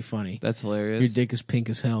it's pretty funny. That's hilarious. Your dick is pink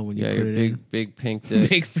as hell when you yeah, put your it big pink in. dick.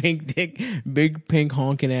 Big pink dick, big pink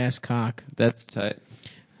honking ass cock. That's tight.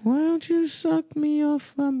 Why don't you suck me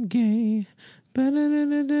off? I'm gay. I'm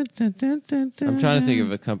I'm trying to think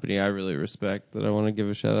of a company I really respect that I want to give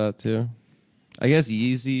a shout out to. I guess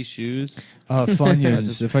Yeezy shoes.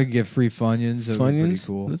 Funyuns. If I could get free Funyuns, that would be pretty Funyuns.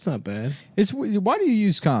 cool. That's not bad. Why do you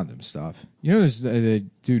use condom stuff? You know, they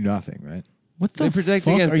do nothing, right? What the They protect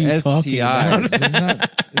fuck against are you talking about? STIs.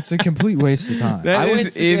 It's a complete waste of time. That I is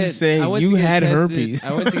went to get- insane. I went You to get had tested- herpes.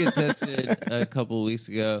 I went to get tested a couple of weeks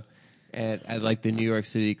ago, at like the New York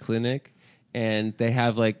City clinic, and they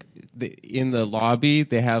have like in the lobby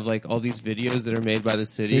they have like all these videos that are made by the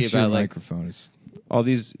city Fix your about like microphone. Is all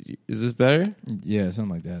these. Is this better? yeah, something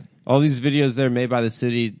like that. All these videos that are made by the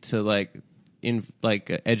city to like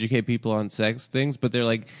educate people on sex things, but they're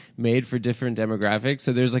like made for different demographics.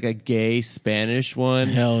 So there's like a gay Spanish one.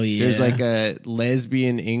 Hell yeah. There's like a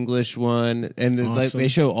lesbian English one, and then, like Awesome. they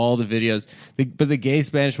show all the videos. But the gay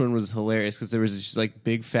Spanish one was hilarious because there was this like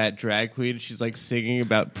big fat drag queen. She's like singing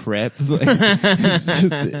about prep. Like, it's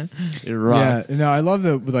just, it rocked. Yeah, no, I love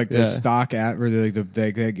the the Yeah. stock ad where they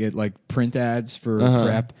get like print ads for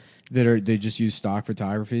prep they just use stock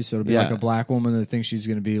photography. So it'll be Yeah. like a black woman that thinks she's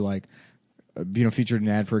going to be like, featured an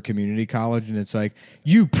ad for a community college, and it's like,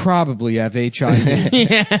 you probably have HIV. You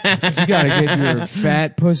got to get your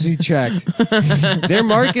fat pussy checked. They're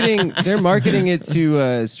marketing it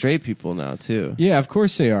to straight people now too. Yeah, of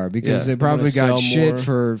course they are, because Yeah. they They probably wanna got sell shit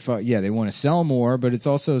more. for they want to sell more, but it's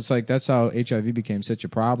like that's how HIV became such a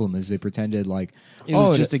problem, is they pretended like It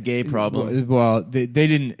was just a gay problem. Well, they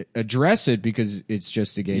didn't address it because it's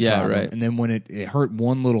just a gay Yeah, problem. right. And then when it hurt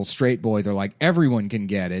one little straight boy, they're like, everyone can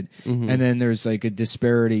get it. Mm-hmm. And then there's like a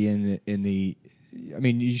disparity in the. I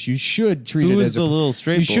mean, you should treat Who it was as the little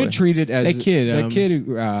straight You boy? should treat it as That kid, That kid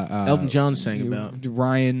who Elton John sang about.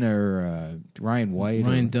 Ryan Ryan White.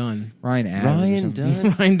 Ryan or Dunn. Ryan Adams. or Ryan something.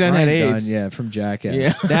 Dunn. Ryan Dunn had Ryan AIDS. Dunn, yeah, from Jackass.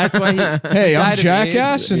 Yeah. That's why. Hey, I'm died of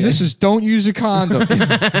Jackass, AIDS. and Yeah. this is don't use a condom.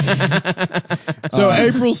 So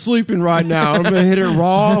April's sleeping right now. I'm gonna hit her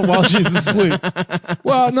raw while she's asleep.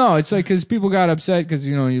 Well, no, it's like because people got upset because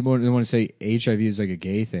they want to say HIV is like a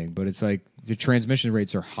gay thing, but it's like the transmission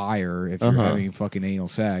rates are higher if you're having fucking anal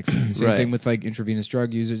sex. And the same Right. thing with like intravenous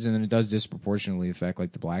drug users, and then it does disproportionately affect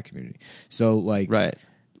like the black community. So like, Right.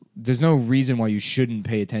 there's no reason why you shouldn't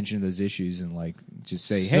pay attention to those issues and like just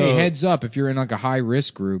say, hey, So- heads up, if you're in like a high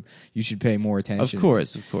risk group, you should pay more attention. Of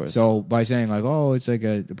course. So by saying like, oh, it's like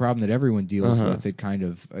the problem that everyone deals with, it kind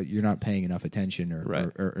of you're not paying enough attention Right.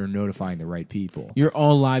 or notifying the right people. You're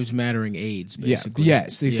all lives mattering AIDS, basically. Yeah.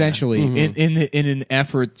 Yes, essentially, Mm-hmm. in an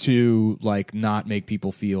effort to like not make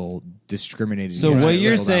people feel discriminated. So against what or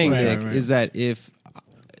you're singled out. saying, Right, Nick, right, right. is that if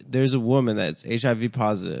there's a woman that's HIV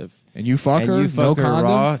positive and you fuck and her, you no fuck her condom,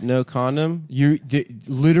 raw, no condom,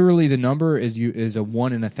 literally the number is a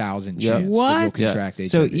 1 in 1,000 Yeah. chance that What? you'll contract HIV.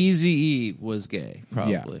 So Eazy-E was gay,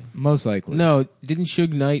 probably. Yeah, most likely. No, didn't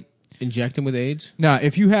Suge Knight inject him with AIDS? No,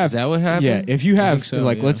 if you have Is that what happened? Yeah, if you have think so,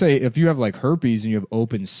 like yeah. let's say if you have like herpes and you have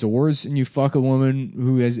open sores and you fuck a woman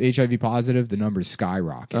who has HIV positive, the numbers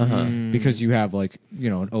skyrocket because you have like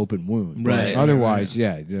an open wound. But Right, otherwise,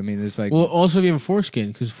 yeah, I mean it's like Well, also if you have a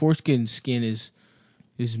foreskin, because foreskin skin is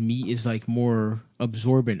meat is like more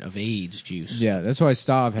absorbent of AIDS juice. yeah, that's why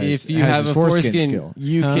Stav has. If you has have his a foreskin, skill.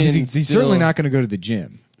 you Huh? can. He's certainly not going to go to the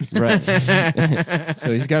gym, Right.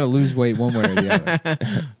 so he's got to lose weight one way or the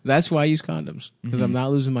other. That's why I use condoms, because I'm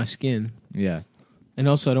not losing my skin, Yeah, and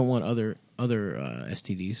also I don't want other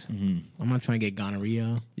STDs. I'm not trying to get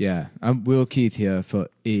gonorrhea. yeah. I'm Will Keith here for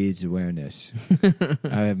AIDS awareness.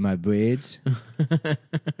 I have my braids, and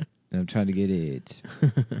I'm trying to get AIDS.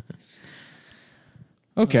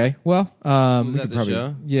 Okay, well, Was we that could the probably,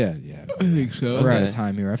 show? Yeah. I think so. We're out Okay. of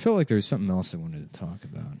time here. I feel like there's something else I wanted to talk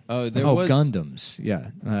about. Oh, there was. Gundams.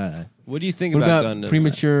 Yeah, What do you think What about about Gundams?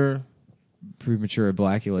 premature? premature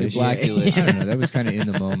blackulation. Blackulation. I don't know. That was kind of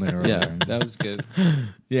in the moment earlier. Yeah, that was good.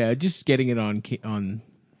 Yeah, just getting it on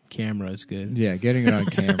camera is good. Yeah, getting it on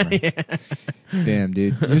camera. Damn,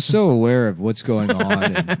 dude. You're so aware of what's going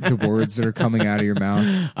on and the words that are coming out of your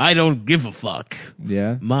mouth. I don't give a fuck.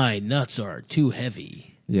 Yeah? My nuts are too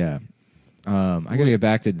heavy. Yeah. I got to get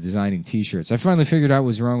back to designing T-shirts. I finally figured out what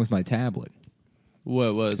was wrong with my tablet.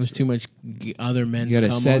 What was? There's too much other men's You got to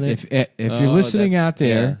cum set on it. if you're listening that's- out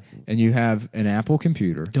there yeah. and you have an Apple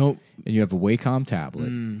computer Don't. and you have a Wacom tablet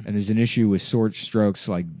and there's an issue with short strokes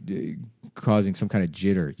like causing some kind of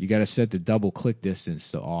jitter, you got to set the double click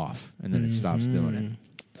distance to off and then it stops doing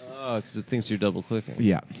it. Oh, because it thinks you're double clicking.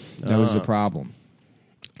 Yeah, that was the problem.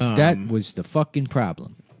 That was the fucking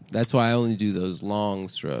problem. That's why I only do those long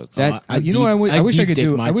strokes. That I you know what I wish I deep could dick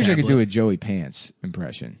do. my I wish I could do tablet. a Joey Pants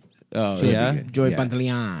impression. oh Should yeah, be good. Joey Yeah.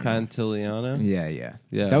 Pantaleon. Pantiliano. Yeah.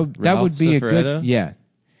 Yeah. That would Ralph be a Cifaretto? good. Yeah.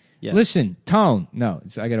 Yeah. Listen, tone. No,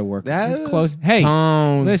 I got to work. That- It's close. Hey,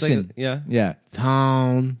 Tone. It's like listen. yeah. Yeah,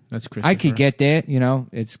 Tone. That's Christopher. I could get there.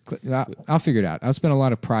 It's. I'll figure it out. I'll spend a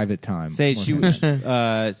lot of private time. Say working she on was.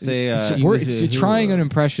 it. Say She was a trying hero. an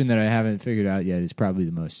impression that I haven't figured out yet is probably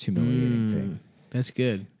the most humiliating thing. That's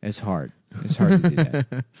good. It's hard. It's hard to do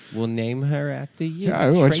that. we'll name her after you.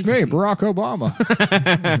 Yeah, it's me, Tracy. Barack Obama.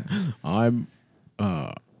 I'm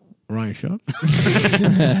Ryan Shaw,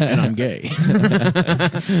 and I'm gay.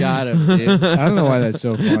 Got him, dude. I don't know why that's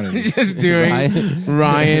so funny. Just doing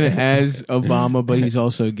Ryan as Obama, but he's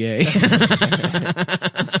also gay.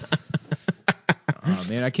 Oh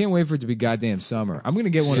man, I can't wait for it to be goddamn summer. I'm gonna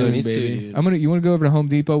get one of Me those. too, dude. You want to go over to Home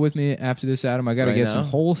Depot with me after this, Adam? I gotta Right get now? some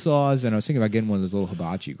hole saws, and I was thinking about getting one of those little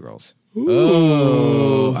hibachi grills.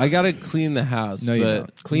 Oh, I gotta clean the house. No, you but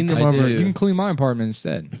don't. Clean Come the over. do. You can clean my apartment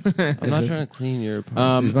instead. I'm not trying to clean your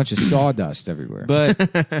apartment. There's a bunch of sawdust everywhere. But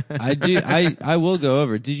I do. I will go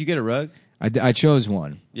over. Did you get a rug? I chose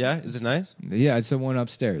one. Yeah, is it nice? Yeah, it's the one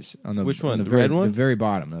upstairs on the Which on one? The The very, red one? The very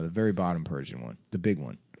bottom. No, the very bottom Persian one. The big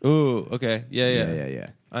one. Ooh, okay. Yeah. Yeah.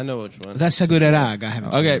 I know which one. That's a good rag. I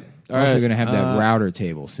haven't. Okay. seen All I'm also right. gonna have that router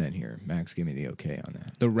table sent here. Max, give me the okay on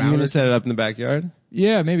that. the You router. gonna set it up in the backyard?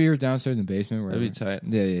 Yeah, maybe you're downstairs in the basement. Wherever. That'd be tight.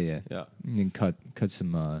 Yeah. Yeah. And then cut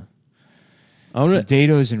some I'm gonna.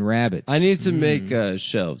 potatoes and rabbits. I need to make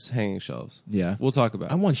shelves, hanging shelves. Yeah. We'll talk about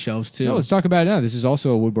I it. want shelves too. No, let's talk about it now. This is also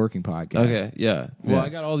a woodworking podcast. Okay, yeah. Well, Yeah. I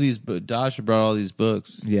got all these. Dasha brought all these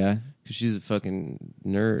books Yeah. because she's a fucking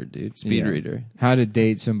nerd, dude. Speed Yeah. reader. How to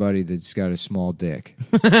date somebody that's got a small dick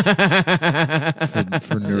for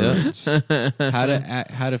nerds.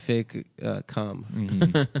 How to fake cum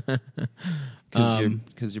Mm-hmm.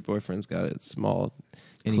 because your boyfriend's got a small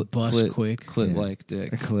And he busts quick. clit like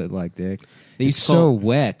dick. A clit like dick. They It's used to so call-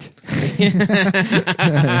 wet.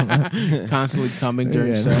 constantly coming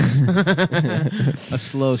during Yeah. sex. A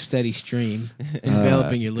slow, steady stream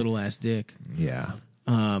enveloping your little ass dick. Yeah.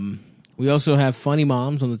 We also have Funny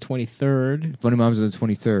Moms on the 23rd Funny Moms on the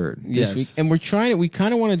 23rd. this Yes. week, and we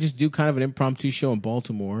kind of want to just do kind of an impromptu show in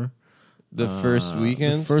Baltimore. The first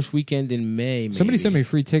weekend. The first weekend in May. Maybe. Somebody sent me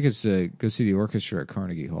free tickets to go see the orchestra at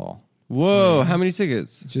Carnegie Hall. Whoa! How many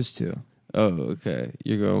tickets? Just two. Oh, okay.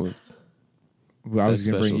 You're going with. Well, I was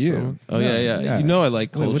that going to bring special you. song? Oh No, yeah. You know I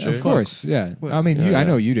like Wait, what culture. the Of course, yeah. I mean, Yeah. I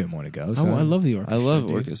know you didn't want to go. So. I love the orchestra. I love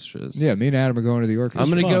dude. orchestras. Yeah, me and Adam are going to the orchestra. I'm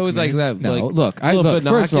gonna fuck, go with like man. that. No, like, look. little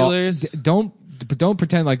First of all, binoculars. don't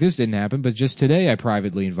pretend like this didn't happen. But just today, I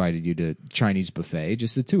privately invited you to Chinese buffet,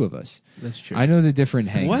 just the two of us. That's true. I know the different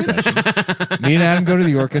hang sessions. Me and Adam go to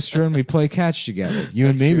the orchestra and we play catch together. You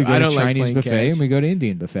and me, we true. go I to don't like Chinese playing buffet catch. and we go to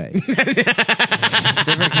Indian buffet.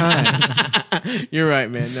 Different kinds. You're right,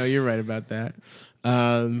 man. No, you're right about that.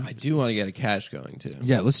 I do want to get a cash going too.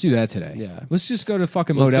 Yeah, let's do that today. Yeah. Let's just go to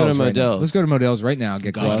fucking Let's go Modell's. to right now. Modell's. Let's go to Modell's right now.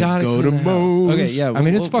 Get gloves. gotta go to Moe's. Okay, yeah. I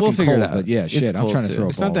mean, it's fucking we'll figure cold, it out. but yeah, It's shit. I'm cold, trying to too. throw a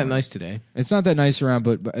It's not that ball. nice today. It's not that nice around,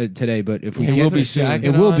 but today. But if we It get, will be soon. jacket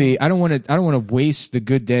It will on. be. I don't want to waste the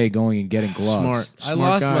good day going and getting gloves. Smart. I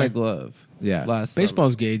lost guy. my glove. Yeah. Last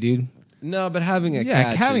Baseball's gay, dude. summer. No, but having a Yeah,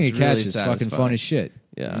 catch having a is catch really is fucking satisfying. fun as shit.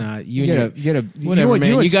 Yeah. Nah, You get a Whatever,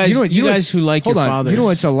 man. You guys who like hold your on. fathers. You know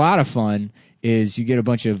what's a lot of fun is you get a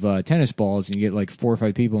bunch of tennis balls and you get like 4 or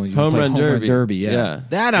 5 people and you Home play run derby. Yeah.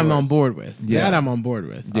 that I'm on board with. Yeah. That I'm on board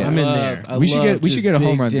with. Yeah. I'm in there. I We should love get just a home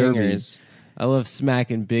big run derby. dingers. I love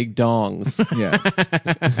smacking big dongs. Yeah.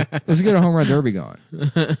 Let's get a home run derby going.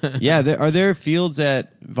 Yeah, are there fields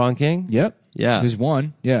at Von King? Yep. Yeah. There's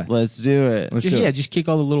one. Yeah. Let's do it. Let's do it. Just kick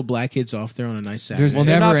all the little black kids off there on a nice Saturday. There's They're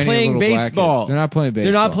never not any playing little black baseball. kids. They're not playing baseball.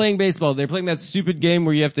 They're not playing baseball. They're playing that stupid game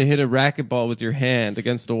where you have to hit a racquetball with your hand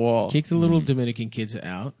against a wall. Kick the little Dominican kids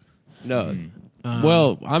out. No.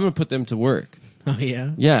 Well, I'm going to put them to work. Oh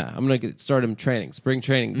yeah. Yeah, I'm going to start them training. Spring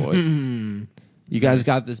training, boys. You guys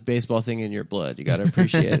got this baseball thing in your blood. You got to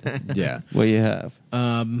appreciate Yeah. what you have.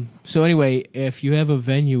 So anyway, if you have a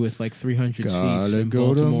venue with like 300 seats Gotta in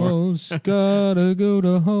go to Baltimore, Moe's. Gotta go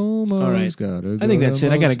to Homo's. All right. Gotta I think go that's to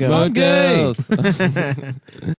it. I gotta Moe's. go. I'm gay. Models.